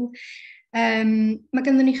manwl. Mae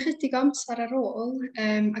ganddo ni chydig o amser ar ôl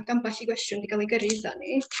ac ambell i gwestiwn wedi cael ei gyrru iddo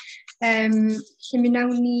ni. Lle mi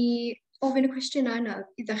nawn ni ofyn y cwestiynau yna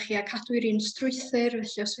iddo chi a cadw'r un strwythyr,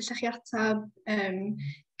 felly os fellwch chi atab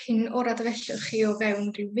cyn orad y fellwch chi o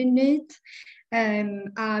fewn rhyw funud,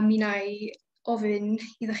 a mi na i ofyn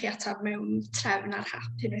iddo chi atab mewn trefn ar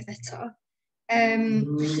hap unwaith eto.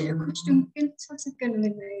 Felly, y cwestiwn gyntaf sydd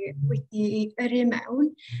gynnu ni wedi yrru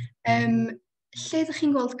mewn, lle ydych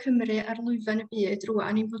chi'n gweld Cymru ar lwyfan y byd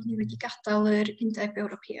rwan i fod ni wedi gadael yr Undeb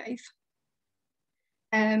Ewropeaidd?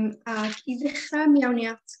 Ac i ddechrau, mi awn ni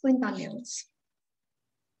at Glyn Daniels.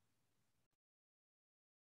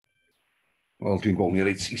 Wel, dwi'n gweld ni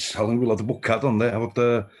reit isal yn wylod y bwcad ond, a fod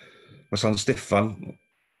mae San Steffan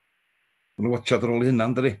yn watchad ar ôl i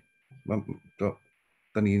hynna'n, dydi?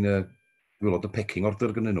 Da ni'n wylod y pecking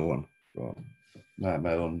order gynnyn nhw, na,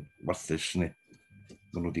 mae o'n warthus ni.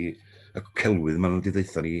 Maen nhw wedi, y celwydd maen nhw wedi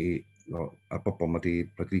ddeitha ni, a bobl mae wedi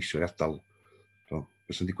pleidleisio i adael.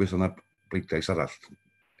 Beth sy'n digwydd yna bleidlais arall,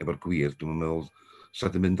 efo'r gwir, dwi'n meddwl,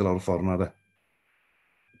 sa'n mynd y lawr y ffordd yna, de.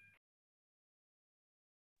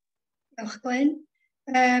 Diolch, Glyn.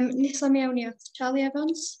 Nesa mi awn ni at Charlie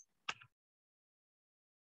Evans.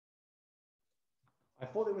 I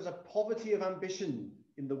thought there was a poverty of ambition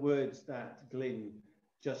in the words that Glyn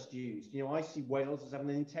just used. You know, I see Wales as having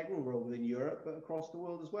an integral role within Europe, but across the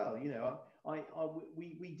world as well. You know,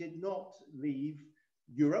 we did not leave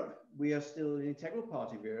Europe. We are still an integral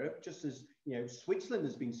part of Europe, just as, you know, Switzerland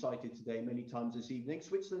has been cited today many times this evening.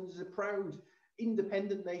 Switzerland is a proud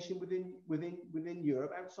independent nation within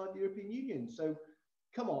Europe outside the European Union. So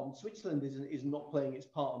come on, Switzerland is not playing its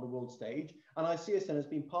part on the world stage, and I see us then as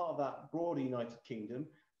being part of that broader United Kingdom,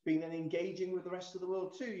 being then engaging with the rest of the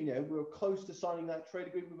world too. You know, we're close to signing that trade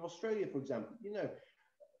agreement with Australia, for example. You know,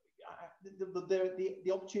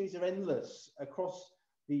 the opportunities are endless across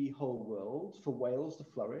the whole world for Wales to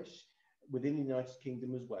flourish within the United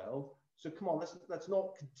Kingdom as well. So come on, let's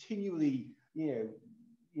not continually, you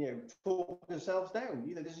know, talk ourselves down.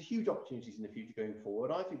 You know, there's a huge opportunities in the future going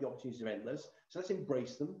forward. I think the opportunities are endless. So let's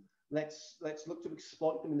embrace them. Let's look to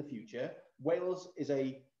exploit them in the future. Wales is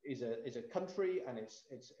a country, and it's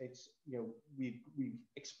you know, we've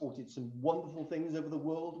exported some wonderful things over the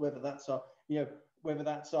world, whether that's our, you know, whether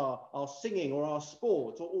that's our singing or our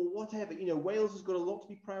sport or whatever. You know, Wales has got a lot to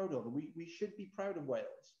be proud of, and we should be proud of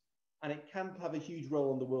Wales. And it can have a huge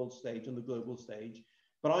role on the world stage, on the global stage.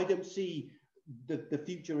 But I don't see the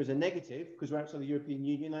future as a negative because we're outside the European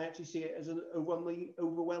Union. I actually see it as an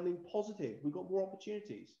overwhelming positive. We've got more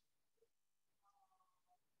opportunities.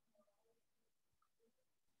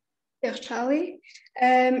 Diolch, Charlie.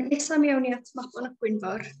 Nesa mi awn ni at Mabon ap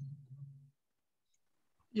Gwynfor.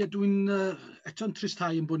 Ie, dwi'n eto'n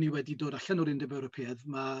tristau yn bod ni wedi dod allan o'r Undeb Ewropeaidd.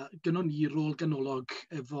 Mae gynnon ni rôl ganolog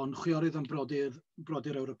efo'n chwiorydd am brodyr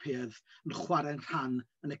Ewropeaidd yn chwarae'n rhan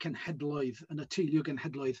yn y cenhedloedd, yn y teulu o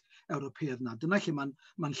genhedloedd Ewropeaidd yna. Dyna lle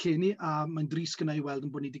mae'n lle ni, a mae'n dris gyda i weld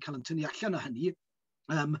yn bod ni wedi cael yn tynnu allan o hynny.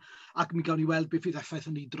 Ac mi gawn ni weld beth fydd effaith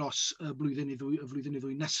hynny dros y flwyddyn i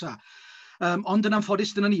ddwy nesaf. Ond yn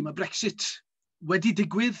anffodus dyna ni, mae Brexit wedi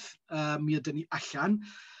digwydd, mi ydyn ni allan.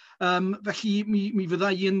 Felly mi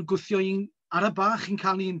fydda i'n gwthio ar y bach yn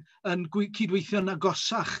cael ni'n cydweithio'n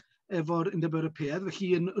agosach efo'r Undeb Ewropeaidd. Felly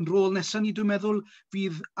yn rôl nesaf ni, dwi'n meddwl,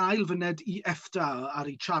 fydd ail fyned i EFTA ar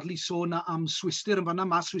ei Charlie sôn am Swistir, yn fanna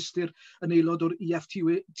mae Swistir yn aelod o'r EFTA,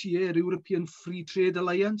 yr European Free Trade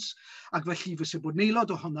Alliance, ac felly fysa bod yn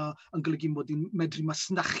aelod ohono yn golygu bod ni'n medru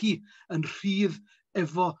masnachu yn rhydd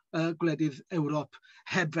efo gwledydd Ewrop,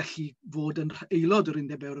 heb felly fod yn aelod o'r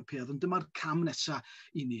Undeb Ewropeaidd, ond dyma'r cam nesaf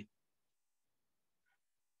i ni.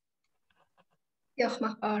 Diolch,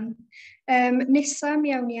 Mabon. Nesa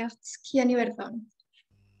mi awn ni at Cwmni Bro.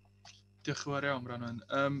 Diolch yn fawr iawn, Branwen.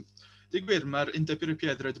 Dwi'n gwir, mae'r Undeb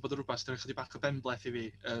Ewropeaidd wedi bod yn rhywbeth sy'n chydig bach o benbleth i fi.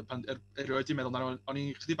 Erioed i'n meddwl, o'n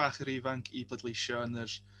i'n chydig bach yr ifanc i bleidleisio yn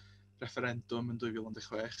yr referendwm yn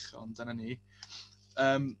 2016, ond dyna ni.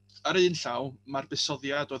 Ar un llaw, mae'r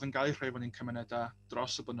buddsoddiad oedd yn cael ei rhoi fan i'n cymunedau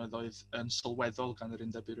dros y blynyddoedd yn sylweddol gan yr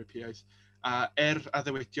Undeb Ewropeaidd. A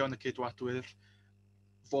addewidion y ceidwadwyr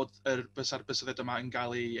fod bysa'r buddsoddiad yma yn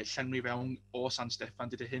cael ei llenwi fewn o San Steffan,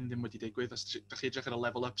 dydy hyn ddim wedi digwydd. Os ydych chi edrych ar y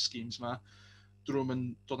level-up schemes yma, drwy'n yn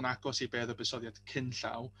dod yn agos i beth y buddsoddiad cyn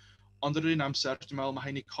llaw. Ond yn yr un amser, dwi'n meddwl mae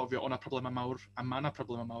hynny cofio o'na problemau mawr, a mae yna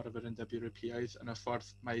problemau mawr efo'r Undeb Ewropeaidd yn y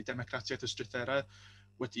ffordd mae democratiaeth y strwythurau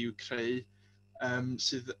wedi i'w creu,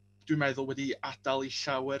 sydd dwi'n meddwl wedi adael i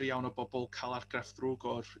llawer iawn o bobl cael argraff drwg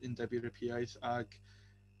o'r Undeb Ewropeaidd, ac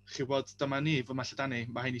chi bod, dyma ni, fy Mallydani,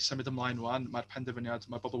 mae hyn i symud ymlaen wan, mae'r penderfyniad,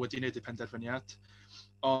 mae bobl wedi wneud y penderfyniad,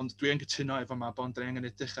 ond dwi yn gytuno efo Mabon, dyn ni angen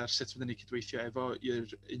edrych ar sut fyddwn ni cydweithio efo i'r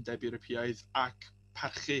Undeb Ewropeaidd ac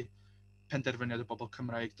parchu penderfyniad y bobl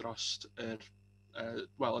Cymraeg dros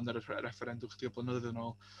yn yr referendwm chydig o blynyddoedd yn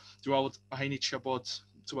ôl. Dwi'n meddwl mae hyn i trio bod,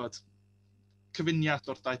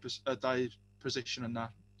 cyfuniad o'r dau position yna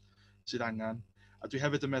sydd angen. A dwi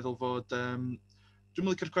hefyd yn meddwl fod, dwi'n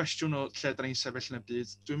meddwl licio'r cwestiwn o lle da ni'n sefyll yn y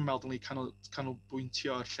byd. Dwi'n meddwl dylwn ni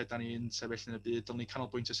canolbwyntio ar lle da ni'n sefyll yn y byd. Dylwn ni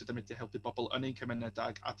canolbwyntio sut ymwneud i helpu bobl yn ein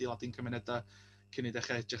cymunedau ac adeiladu'n cymunedau cyn i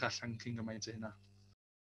ddechrau edrych allan cyn gymaint o hynna.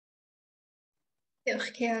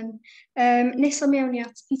 Diolch, Cian. Nesa mi awn ni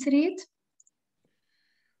at Peter Reid.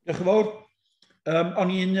 Diolch yn fawr.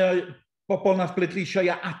 O'n i'n bobl nath bleidleisio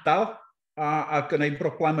i adael a gynnau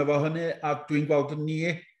broblem efo hynny, a dwi'n gweld ni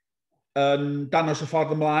yn danos y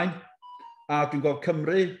ffordd ymlaen, a dwi'n gweld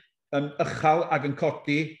Cymru yn uchal ac yn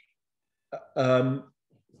codi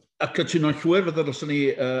y cytuno'n llwyr fydda ddylswn ni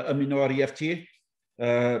ymuno ar EFT.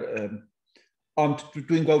 Ond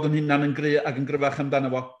dwi'n gweld yn hynna'n yn gry ac yn gryfach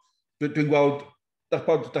amdano fo. Dwi'n gweld, da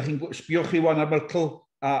chi'n sbiwch chi wan ar Merkel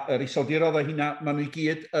a yr iseldirodd a hynna, maen nhw i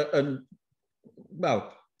gyd yn, wel,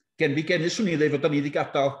 gen fi genus swn i ddweud fod da ni wedi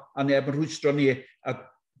gadael a neb yn rhwystro ni.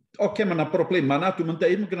 Oce, mae yna broblemau yna, dwi'n mynd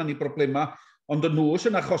deud mae gennym ni broblemau, ond y nhw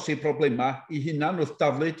sy'n achosi broblemau i hunan wrth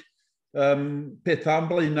daflud pethau yn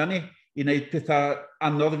blaenau ni, i wneud pethau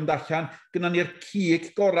anodd yn allan. Gynna ni'r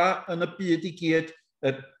cig gorau yn y byd i gyd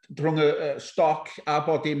rhwng y stoc a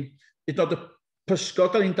bod dim, i dod y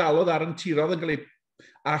pysgod da ni'n dalodd ar yn tirodd yn cael ei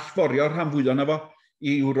allforio rhan fwyaf yna fo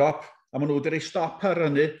i Ewrop, a maen nhw wedi rhoi stop ar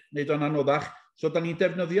hynny, wneud o'n anoddach. So, da ni'n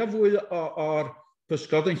defnyddio fwy o'r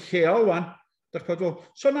pysgod yn lleol wan.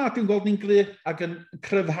 So na, dwi'n gweld ni'n gry ac yn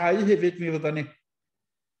cryfhau hefyd mi fydda ni.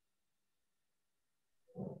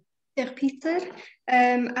 Diolch, Peter.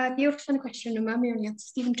 A di wrth yn y cwestiwn yma, mi awn ni at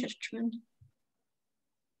Stephen Churchman.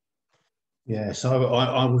 Yes, I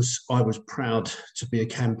was proud to be a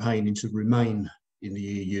campaigning to remain in the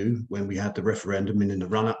EU when we had the referendum and in the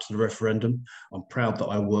run-up to the referendum. I'm proud that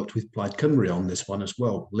I worked with Plaid Cymru on this one as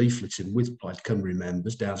well, leafleting with Plaid Cymru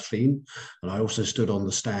members down Flaen, and I also stood on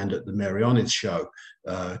the stand at the Meirionydd show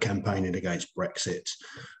campaigning against Brexit.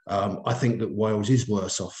 I think that Wales is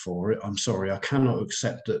worse off for it. I'm sorry, I cannot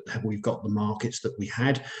accept that we've got the markets that we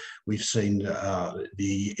had. We've seen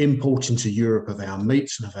the import into Europe of our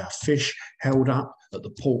meats and of our fish held up at the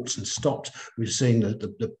ports and stopped. We've seen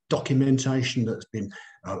the documentation that's been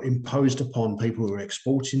imposed upon people who are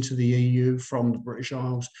exporting to the EU from the British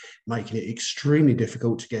Isles, making it extremely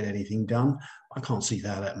difficult to get anything done. I can't see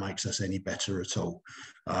how that makes us any better at all.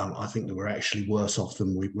 I think that we're actually worse off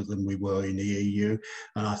than we were in the EU,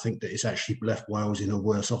 and I think that it's actually left Wales in a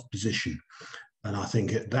worse off position. And I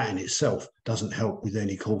think that in itself doesn't help with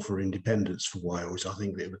any call for independence for Wales. I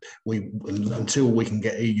think that until we can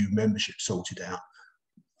get EU membership sorted out,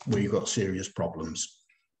 we've got serious problems.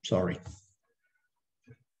 Sorry.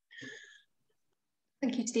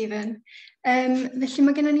 Thank you, Stephen. Felly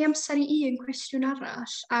mae gennym ni amser i un cwestiwn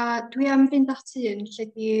arall, a dwi am fynd at un lle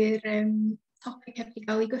di'r topic heb i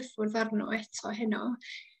gael ei gyffwrdd arno eto heno.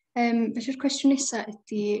 Felly'r cwestiwn nesaf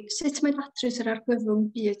ydy, sut mae datrys yr argyfwng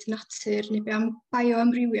byd natur neu be am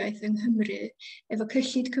bioamrywiaeth yng Nghymru efo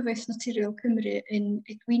cyllid cyfoeth naturiol Cymru yn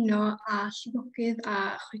edwyno a llifogydd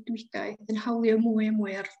a choedwigaeth yn hawlio mwy a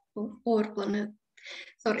mwy o'r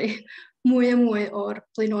mwy a mwy o'r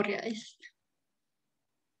blaenoriaeth.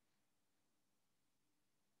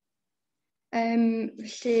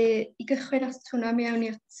 Felly, i gychwyn at hwnna, mi awn ni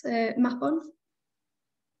at mabon.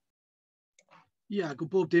 Ie, ac o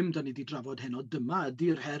bob dim da ni wedi drafod heno, dyma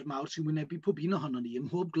ydy'r her mawr sy'n wynebu pob un ohono ni, ym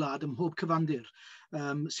mhob gwlad, ym mhob cyfandir.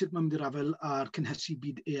 Sut mae'n mynd i'r afel ar cynhesu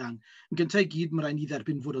byd eang. Yn gyntaf i gyd, mae rhaid ni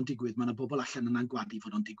dderbyn fod o'n digwydd. Mae yna bobl allan yna'n gwadu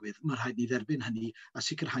fod o'n digwydd. Mae rhaid ni dderbyn hynny a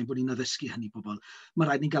sicrhau bod ni'n addysgu hynny bobl. Mae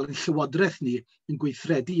rhaid ni gael ein llywodraeth ni yn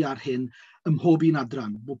gweithredu ar hyn ym mhob un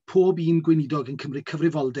adran. Bod pob un gweinidog yn cymryd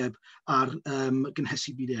cyfrifoldeb ar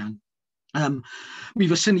gynhesu byd eang. Mi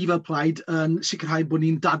fysyn ni fel plaid yn sicrhau bod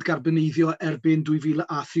ni'n dadgarboneiddio erbyn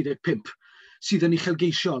 2035, sydd yn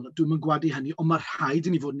uchelgeisiol. Dwi'n yn gwadu hynny, ond mae rhaid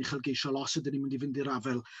i ni fod yn uchelgeisiol os ydym ni'n mynd i fynd i'r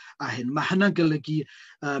afel a hyn. Mae hynna'n golygu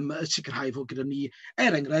sicrhau fod gyda ni,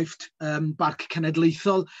 enghraifft, barc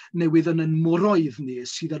cenedlaethol newydd yn moroedd ni,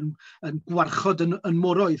 sydd yn gwarchod yn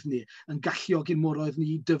moroedd ni, yn galluog i'n moroedd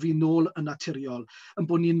ni dyfu nôl yn naturiol, yn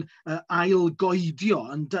bod ni'n ailgoedio,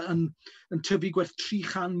 yn tyfu gwerth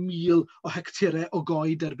 300,000 o hectarau o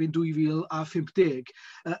goed erbyn 2050,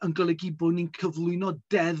 yn golygu bod ni'n cyflwyno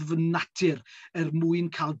deddf natur mwyn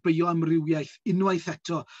cael bioamrywiaeth unwaith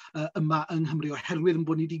eto yma yng Nghymru, oherwydd yn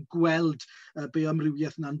bod ni wedi gweld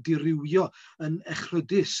bioamrywiaeth na'n dirywio yn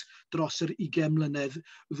echrydus dros yr 20 mlynedd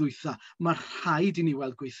ddwytha. Mae rhaid i ni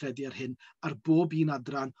weld gweithredu ar hyn ar bob un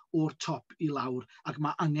adran o'r top i lawr, ac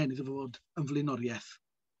mae angen iddo fod yn flaenoriaeth.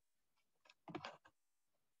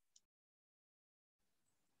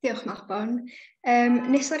 Diolch, Mabon.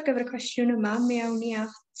 Nes ar gyfer y cwestiwn yma, mi awn ni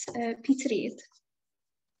at Peter Reid.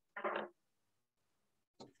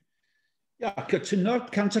 Ia, cytuno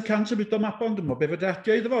 100% y byd o Mabon, dwi'n meddwl be fydde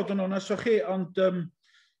adio iddo fod yn onest o chi, ond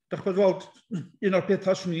dych chi'n fod, un o'r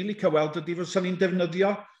pethau swn i'n licio weld ydy fysa ni'n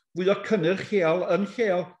defnyddio fwy o cynnyrch lleol yn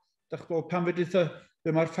lleol. Dych chi'n pan fedrith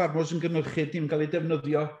be mae'r ffarmwrs yn gynhyrchu dim cael ei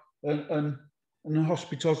defnyddio yn y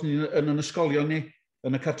hospitals ni, yn ysgolion ni,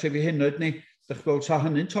 yn y cartrefi hynod ni. Dych chi'n sa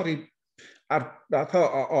hynny'n torri ar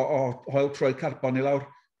o hoel troi carbon i lawr.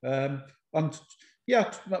 Ond ia,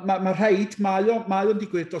 mae rhaid, mae o'n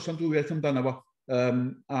digwydd dros andwywaith amdano fo.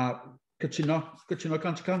 A cytuno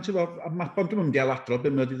 100% efo. A Mabon dwi'n mynd i ailadro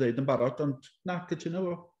be mae wedi dweud yn barod, ond na, cytuno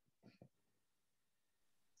fo.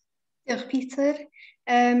 Diolch, Peter.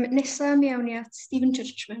 Nesa mi awn ni at Stephen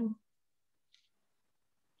Churchman.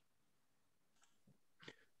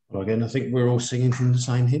 Well, again, I think we're all singing from the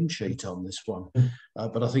same hymn sheet on this one.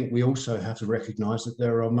 But I think we also have to recognise that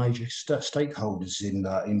there are major stakeholders in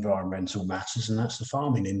environmental matters, and that's the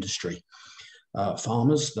farming industry.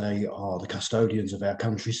 Farmers, they are the custodians of our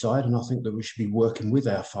countryside, and I think that we should be working with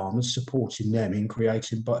our farmers, supporting them in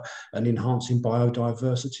creating and enhancing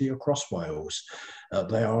biodiversity across Wales.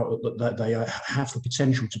 They have the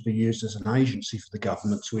potential to be used as an agency for the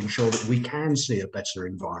government to ensure that we can see a better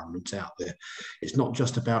environment out there. It's not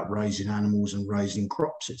just about raising animals and raising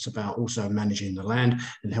crops, it's about also managing the land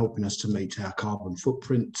and helping us to meet our carbon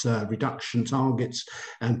footprint reduction targets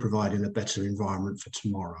and providing a better environment for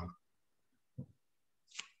tomorrow.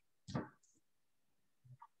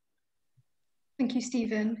 Thank you,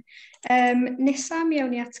 Stephen. Nesa mi awn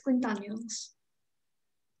ni at Glyn Daniels.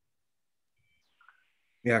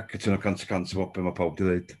 Ia, cytuno 100% o be mae pawb wedi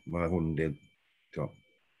dweud. Mae hwn un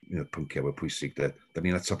o'r pynciau fwy pwysig. Da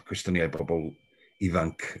ni'n ateb cwestiynnau bobl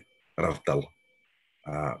ifanc yr ardal.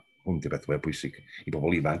 A hwn di beth fwy pwysig i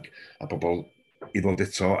bobl ifanc. A bobl i ddod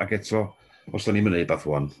eto ac eto. Os da ni'n mynd i beth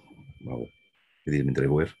wan, wel, i ddim yn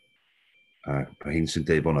dreifwyr. A hyn sy'n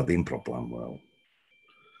dweud bod yna ddim problem, wel,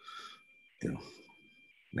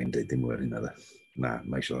 na i'n dweud dim wir hynna, de. Na,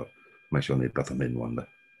 mae eisiau gwneud beth am hyn wan, de.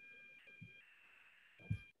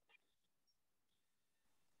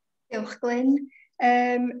 Diolch, Glyn.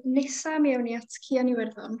 Nesa mi awn ni at Cian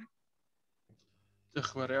Iwerddon. Diolch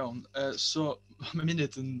yn fawr iawn. So, mae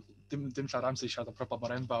munud yn dim llawer amser i siarad o problem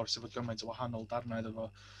o'r enfawr sef fod gymaint o wahanol darnau iddo fo.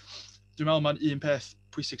 Dwi'n meddwl mae'n un peth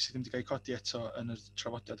pwysig sydd ddim wedi cael ei codi eto yn y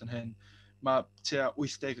trafodiad yn hyn. Mae tua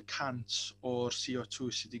 80% o'r CO2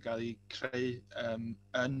 sydd wedi cael ei creu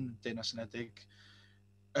yn Deyrnas Unedig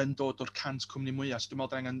yn dod o'r 100 cwmni mwyaf. So dwi'n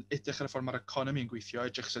meddwl angen edrych ar y ffordd mae'r economi yn gweithio,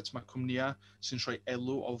 edrych sut mae cwmnïau sy'n rhoi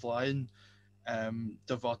elw o flaen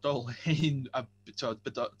dyfodol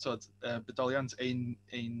bedoliant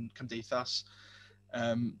ein cymdeithas.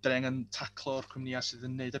 Dyn angen taclo'r cwmnïau sydd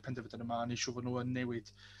yn gwneud y penderfyniad yma yn eisiau fod nhw yn newid.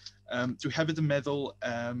 Dwi hefyd yn meddwl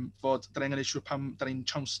fod dyn angen eisiau pam dyn ni'n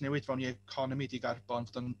trawsnewid fewn i economi di-garbon,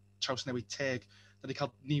 fod yn trawsnewid teg. Dyn ni'n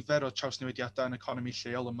cael nifer o trawsnewidiadau yn economi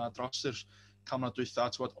lleol yma dros yr canmlynedd dwytha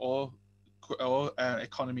o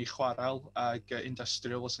economi chwarel ag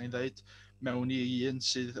industrial, os ni'n dweud. mewn i un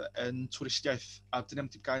sydd yn twristiaeth, a dyn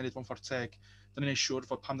ni'n gael ei wneud fo'n ffordd teg. Dyn ni'n siŵr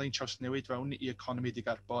fod pan dyn ni'n trawsnewid fewn i economi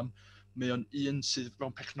di-garbon, mae o'n un sydd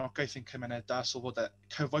mewn perchnogaeth yn cymunedau, sylwodau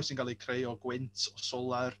cyfoes sy'n cael ei creu o gwynt, o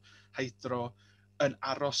solar, hydro, yn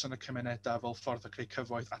aros yn y cymunedau fel ffordd o creu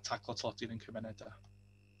cyfoeth a taclo tlodi yn cymunedau.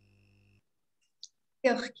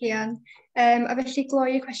 Diolch, Cian. A felly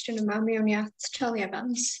gloi y cwestiwn yma mewn i at Charlie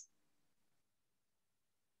Evans.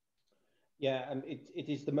 Yeah,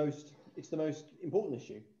 it's the most important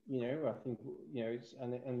issue. I think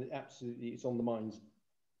and absolutely it's on the minds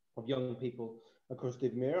of young people across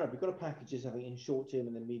Dwyfor-Meirionydd. We've got to package this, I think, in short term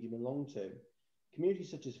and then medium and long term. Communities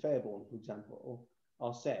such as Fairbourne, for example,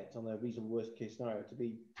 are set on a reasonable worst case scenario to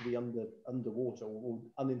be underwater or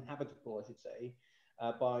uninhabitable, I should say,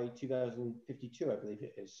 by 2052, I believe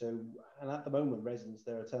it is. So, and at the moment, residents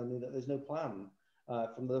there are telling me that there's no plan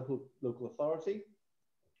from the local authority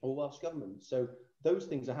or Welsh government. So those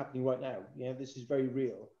things are happening right now. This is very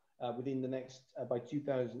real. Within the next, by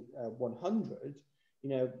 2100,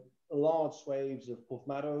 large swathes of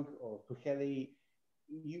Porthmadog or Pwllheli,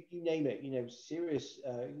 you name it, serious,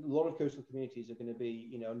 a lot of coastal communities are going to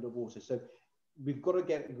be, underwater. So we've got to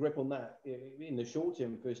get a grip on that in the short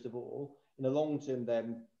term, first of all. In the long term,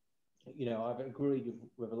 then, I've agreed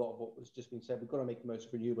with a lot of what was just been said. We've got to make the most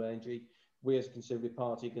of renewable energy. We as a Conservative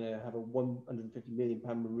Party are going to have a £150 million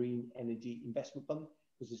marine energy investment fund,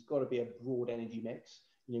 because there's got to be a broad energy mix,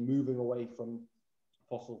 moving away from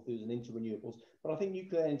fossil fuels and into renewables. But I think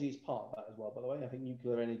nuclear energy is part of that as well, by the way. I think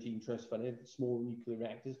nuclear energy interest funded, small nuclear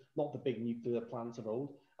reactors, not the big nuclear plants of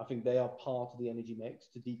old. I think they are part of the energy mix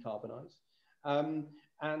to decarbonise.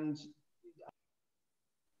 And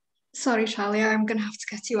sorry, Charlie, I'm going to have to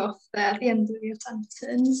cut you off there at the end of your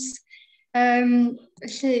sentence.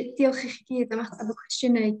 Felly, diolch i chi gyd am ateb y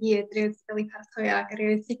cwestiynau i gyd rydw wedi cael eu paratoi ac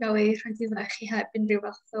rydw wedi cael eu rhoi chi heb unrhyw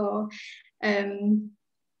fath o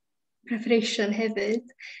preparation hefyd.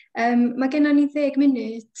 Mae gennym ni 10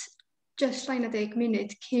 munud, just llai na 10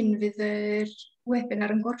 munud cyn fydd yr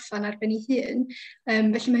webinar yn gorffan ar ben ei hun.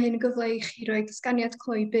 Felly mae hyn yn gyfle i chi roi ysganiad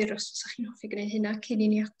cloi byr os ydych chi'n hoffi gwneud hynna cyn i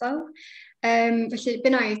ni adael. Felly, be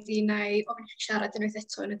na ydi, na i ofyn i chi siarad unwaith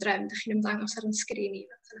eto yn y drefn, ydych chi'n ymddangos ar yn sgrin i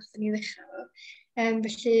fath nathon ni ddechrau.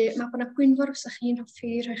 Felly, mae bod yna Gwynfor os ydych chi'n hoffi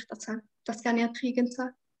rhoi'ch datganiad chi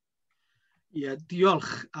gyntaf. Ie,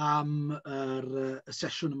 diolch am y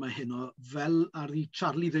sesiwn yma heno. Fel ar i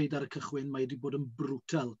Charlie ddeud ar y cychwyn, mae wedi bod yn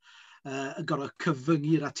brutal. Y gorau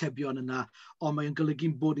cyfyngu'r atebion yna, ond mae'n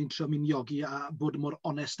golygu'n bod ni'n trio miniogi a bod mor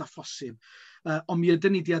onest a phosib. Ond mi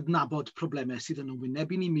ydyn ni wedi adnabod problemau sydd yn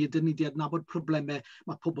wynebu ni, mi ydyn ni wedi adnabod problemau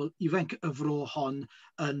mae pobl ifanc y fro hon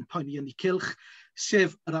yn poeni yn eu cylch,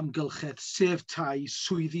 sef yr amgylchedd, sef tai,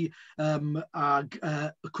 swyddi ag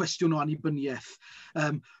y cwestiwn o annibyniaeth.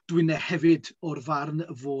 Dwi'n hefyd o'r farn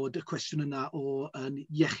fod y cwestiwn yna o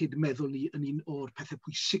iechyd meddwl ni yn un o'r pethau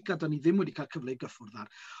pwysica da ni ddim wedi cael cyfle i gyffwrdd ar.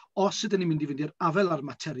 Os ydyn ni'n mynd i fynd i'r afel ar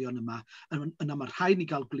materion yma, yna mae rhaid ni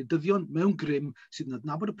gael gwleidyddion mewn grym sydd yn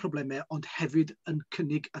adnabod y problemau, ond hefyd yn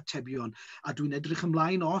cynnig atebion. A dwi'n edrych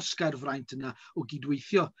ymlaen o osgau'r fraint yna o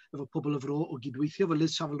gydweithio efo pobl y fro, o gydweithio efo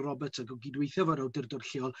Liz Saville Roberts ac o gydweithio efo awdurdod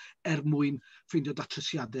lleol mwyn ffeindio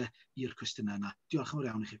datrysiadau i'r cwestiynau yna. Diolch yn fawr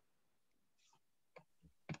iawn i chi.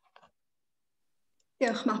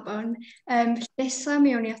 Diolch, Mabon. Nesaf,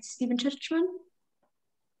 mewn i at Stephen Churchman.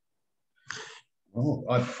 Well,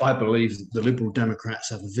 I believe that the Liberal Democrats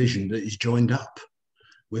have a vision that is joined up.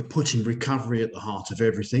 We're putting recovery at the heart of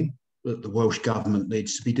everything that the Welsh Government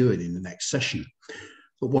needs to be doing in the next session.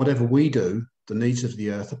 But whatever we do, the needs of the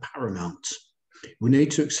earth are paramount. We need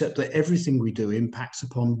to accept that everything we do impacts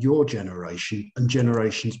upon your generation and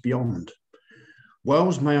generations beyond.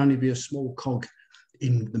 Wales may only be a small cog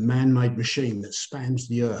in the man-made machine that spans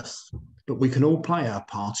the earth, but we can all play our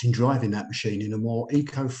part in driving that machine in a more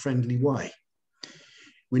eco-friendly way.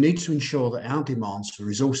 We need to ensure that our demands for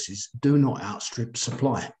resources do not outstrip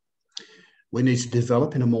supply. We need to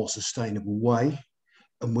develop in a more sustainable way,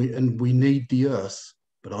 and we need the earth,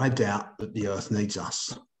 but I doubt that the earth needs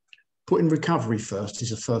us. Putting recovery first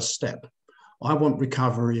is a first step. I want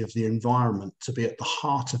recovery of the environment to be at the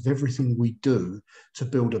heart of everything we do to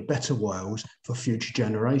build a better Wales for future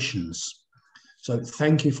generations. So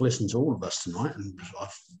thank you for listening to all of us tonight, and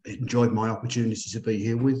I've enjoyed my opportunity to be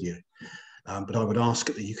here with you. But I would ask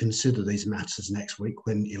that you consider these matters next week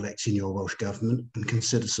when electing your Welsh Government, and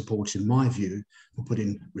consider supporting my view for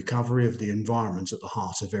putting recovery of the environment at the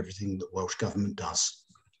heart of everything that Welsh Government does.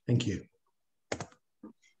 Thank you.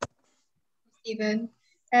 Stephen.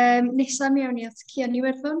 Nesaf, mewn i at Cian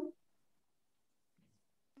Iwerddon.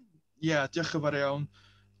 Ie, diolch yn fawr iawn.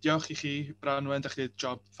 Diolch i chi, Branwen, da chi wedi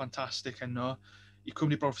job ffantastig heno. i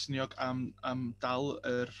Cwmni Bro am dal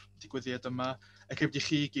yr digwyddiad yma, ac hefyd i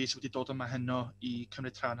chi gyd sydd wedi dod yma heno i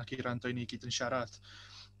cymryd rhan ac i rando i ni gyd yn siarad.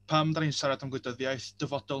 Pam da ni'n siarad am gwleidyddiaeth,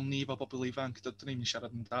 dyfodol ni fel bobl ifanc, dydyn ni'n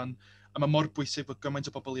siarad amdan, a mae mor bwysig bod gymaint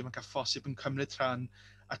o bobl ifanc a phosib yn cymryd rhan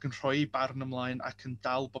ac yn rhoi barn ymlaen ac yn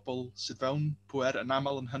dal bobl sydd fewn pwer yn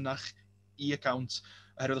aml yn hynach i account,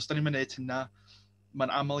 oherwydd os da ni'n gwneud hynna,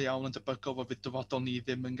 mae'n aml iawn yn debygol fod fydd dyfodol ni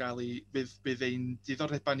ddim yn cael ei, bydd ein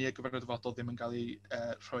diddordebau ni ar gyfer y dyfodol ddim yn cael ei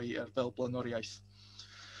rhoi fel blaenoriaeth.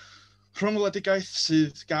 Rhwng wledigaeth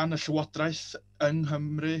sydd gan y Llywodraeth yng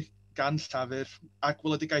Nghymru, gan Llafur, ac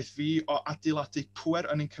wledigaeth fi o adeiladu pwer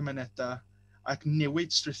yn ein cymunedau ac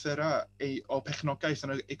newid strwythurau o pechnogaeth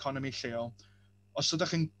yn y economi lleol. Os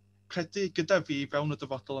ydych chi'n credu gyda fi fewn y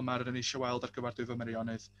dyfodol yma rydyn ni eisiau weld ar gyfer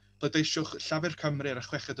Dwyfor-Meirionydd, bleidleisiwch Llafur Cymru ar y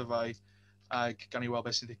 6 Dyfai ac gan i weld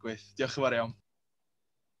beth sy'n digwydd. Diolch yn fawr iawn.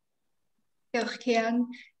 Diolch, Cian.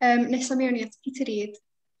 Nesaf mewn i at Peter Reid.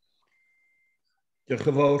 Diolch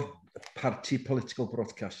yn fawr, Party Political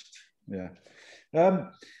Broadcast. Diolch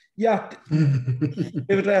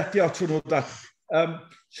trwy nhw da.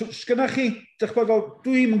 Sgynnach chi,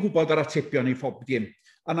 dwi'n yn gwybod ar atebion i phob dim.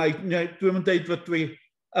 A dwi'n yn deud fod dwi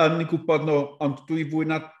yn gwybod nhw, ond dwi fwy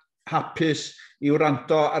na hapus i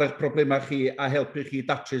wrando ar eich problemau chi a helpu chi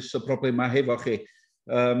datrys y problemau hefo chi.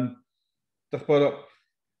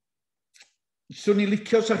 Swn i'n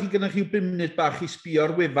licio sa chi gynnach chi 5 munud bach i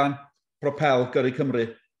sbio'r wefan Propel Gyrru Cymru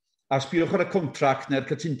a sbiwch ar y contract neu'r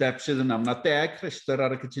cytundeb sydd yna. Mae 10 rhestr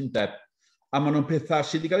ar y cytundeb a maen nhw'n pethau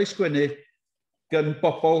sydd wedi cael ei sgwennu gan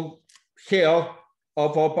bobl lleol o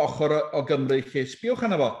bob ochr o Gymru lle. Sbiwch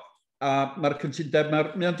arno fo. A mae'r cytundeb,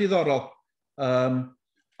 mae'n diddorol.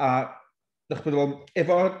 A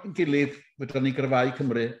efo gilydd, fydda ni gryfau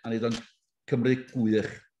Cymru a ni o'n Cymru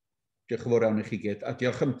gwych. Diolch yn fawr iawn i chi gyd. A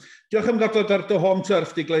diolch am gadw ar dy home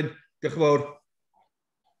turf, Diglyn. Diolch yn fawr.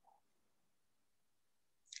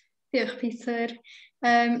 Diolch, Peter.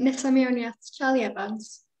 Nesaf mewn i at Charlie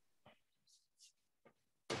Evans.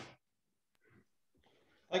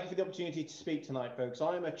 Thank you for the opportunity to speak tonight, folks.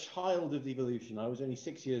 I am a child of devolution. I was only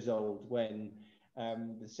 6 years old when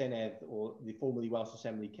the Senedd, or the formerly Welsh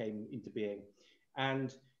Assembly, came into being.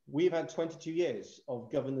 And we've had 22 years of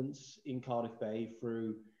governance in Cardiff Bay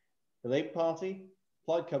through the Labour Party,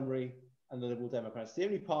 Plaid Cymru, and the Liberal Democrats. The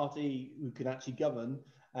only party who can actually govern,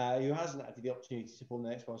 who hasn't had the opportunity to form the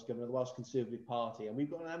next Welsh government, the Welsh Conservative Party. And we've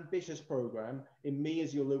got an ambitious programme. In me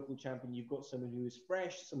as your local champion, you've got someone who is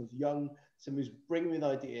fresh, someone who's young, someone who's bringing with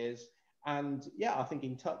ideas, and yeah, I think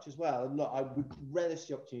in touch as well. And look, I would relish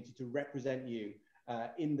the opportunity to represent you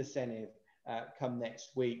in the Senedd come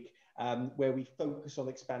next week, where we focus on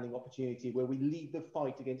expanding opportunity, where we lead the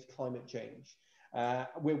fight against climate change,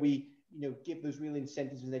 where we give those real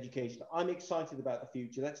incentives in education. I'm excited about the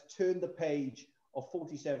future. Let's turn the page of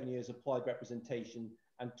 47 years of Plaid representation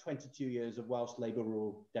and 22 years of Welsh Labour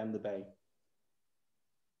rule down the Bay.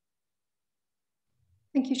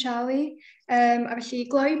 Thank you, Charlie. A felly,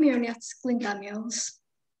 gloi mewn i at Glyn Daniels.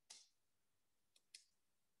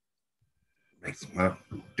 Diolch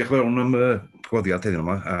yn fawr am y gwaddiad heddiw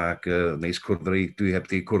yma, ac neis cwrdd dwi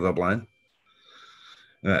heb di cwrdd o blaen.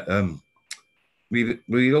 Mi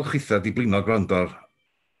ddilch eitha di blino gwrando'r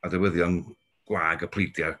adewyddion gwag y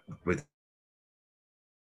pleidiau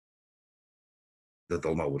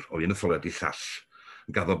ddydol mawr, o un etholiad i llall,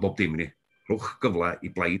 yn gaddo bob dim ni. Rwch gyfle i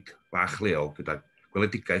blaid bach leol gyda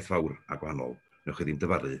gweledigaeth fawr a gwahanol. Newch chi ddim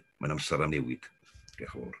dyfaru, mae'n amser am newid.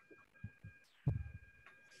 Diolch yn fawr.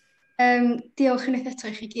 Diolch yn eto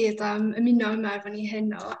i chi gyd am ymuno yma efo ni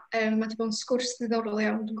heno. Mae wedi bod yn sgwrs ddiddorol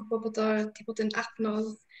iawn. Dwi'n gwybod bod o wedi bod yn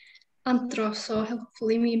adnodd andros o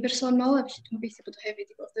helpful i mi'n bersonol, a felly dwi'n gobeithio bod o hefyd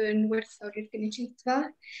wedi bod yn werthfawr i'r gynulleidfa.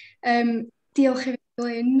 Diolch hefyd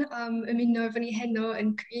Glyn am ymuno efo ni heno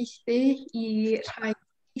yn cyfieithu i rhai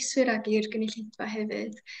ymgeiswyr ac i'r gynulleidfa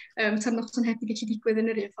hefyd. Ta'r noson heb i gallu digwydd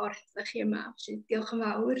yn yr un ffordd ydych chi yma, felly diolch yn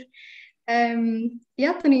fawr.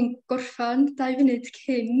 Da ni'n gorffan 2 funud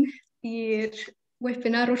cyn i'r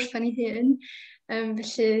webinar wrthan i hun.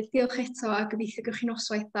 Felly diolch eto a gobeithio gewch chi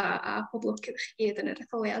noswaith dda a pob lwc iddo chi gyd yn yr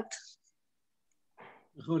etholiad.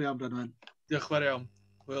 Diolch yn fawr iawn, Branwen. Diolch yn fawr iawn.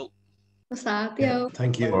 Hwyl. Os da, diolch.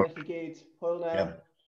 Thank you. Bye, Hwyl now.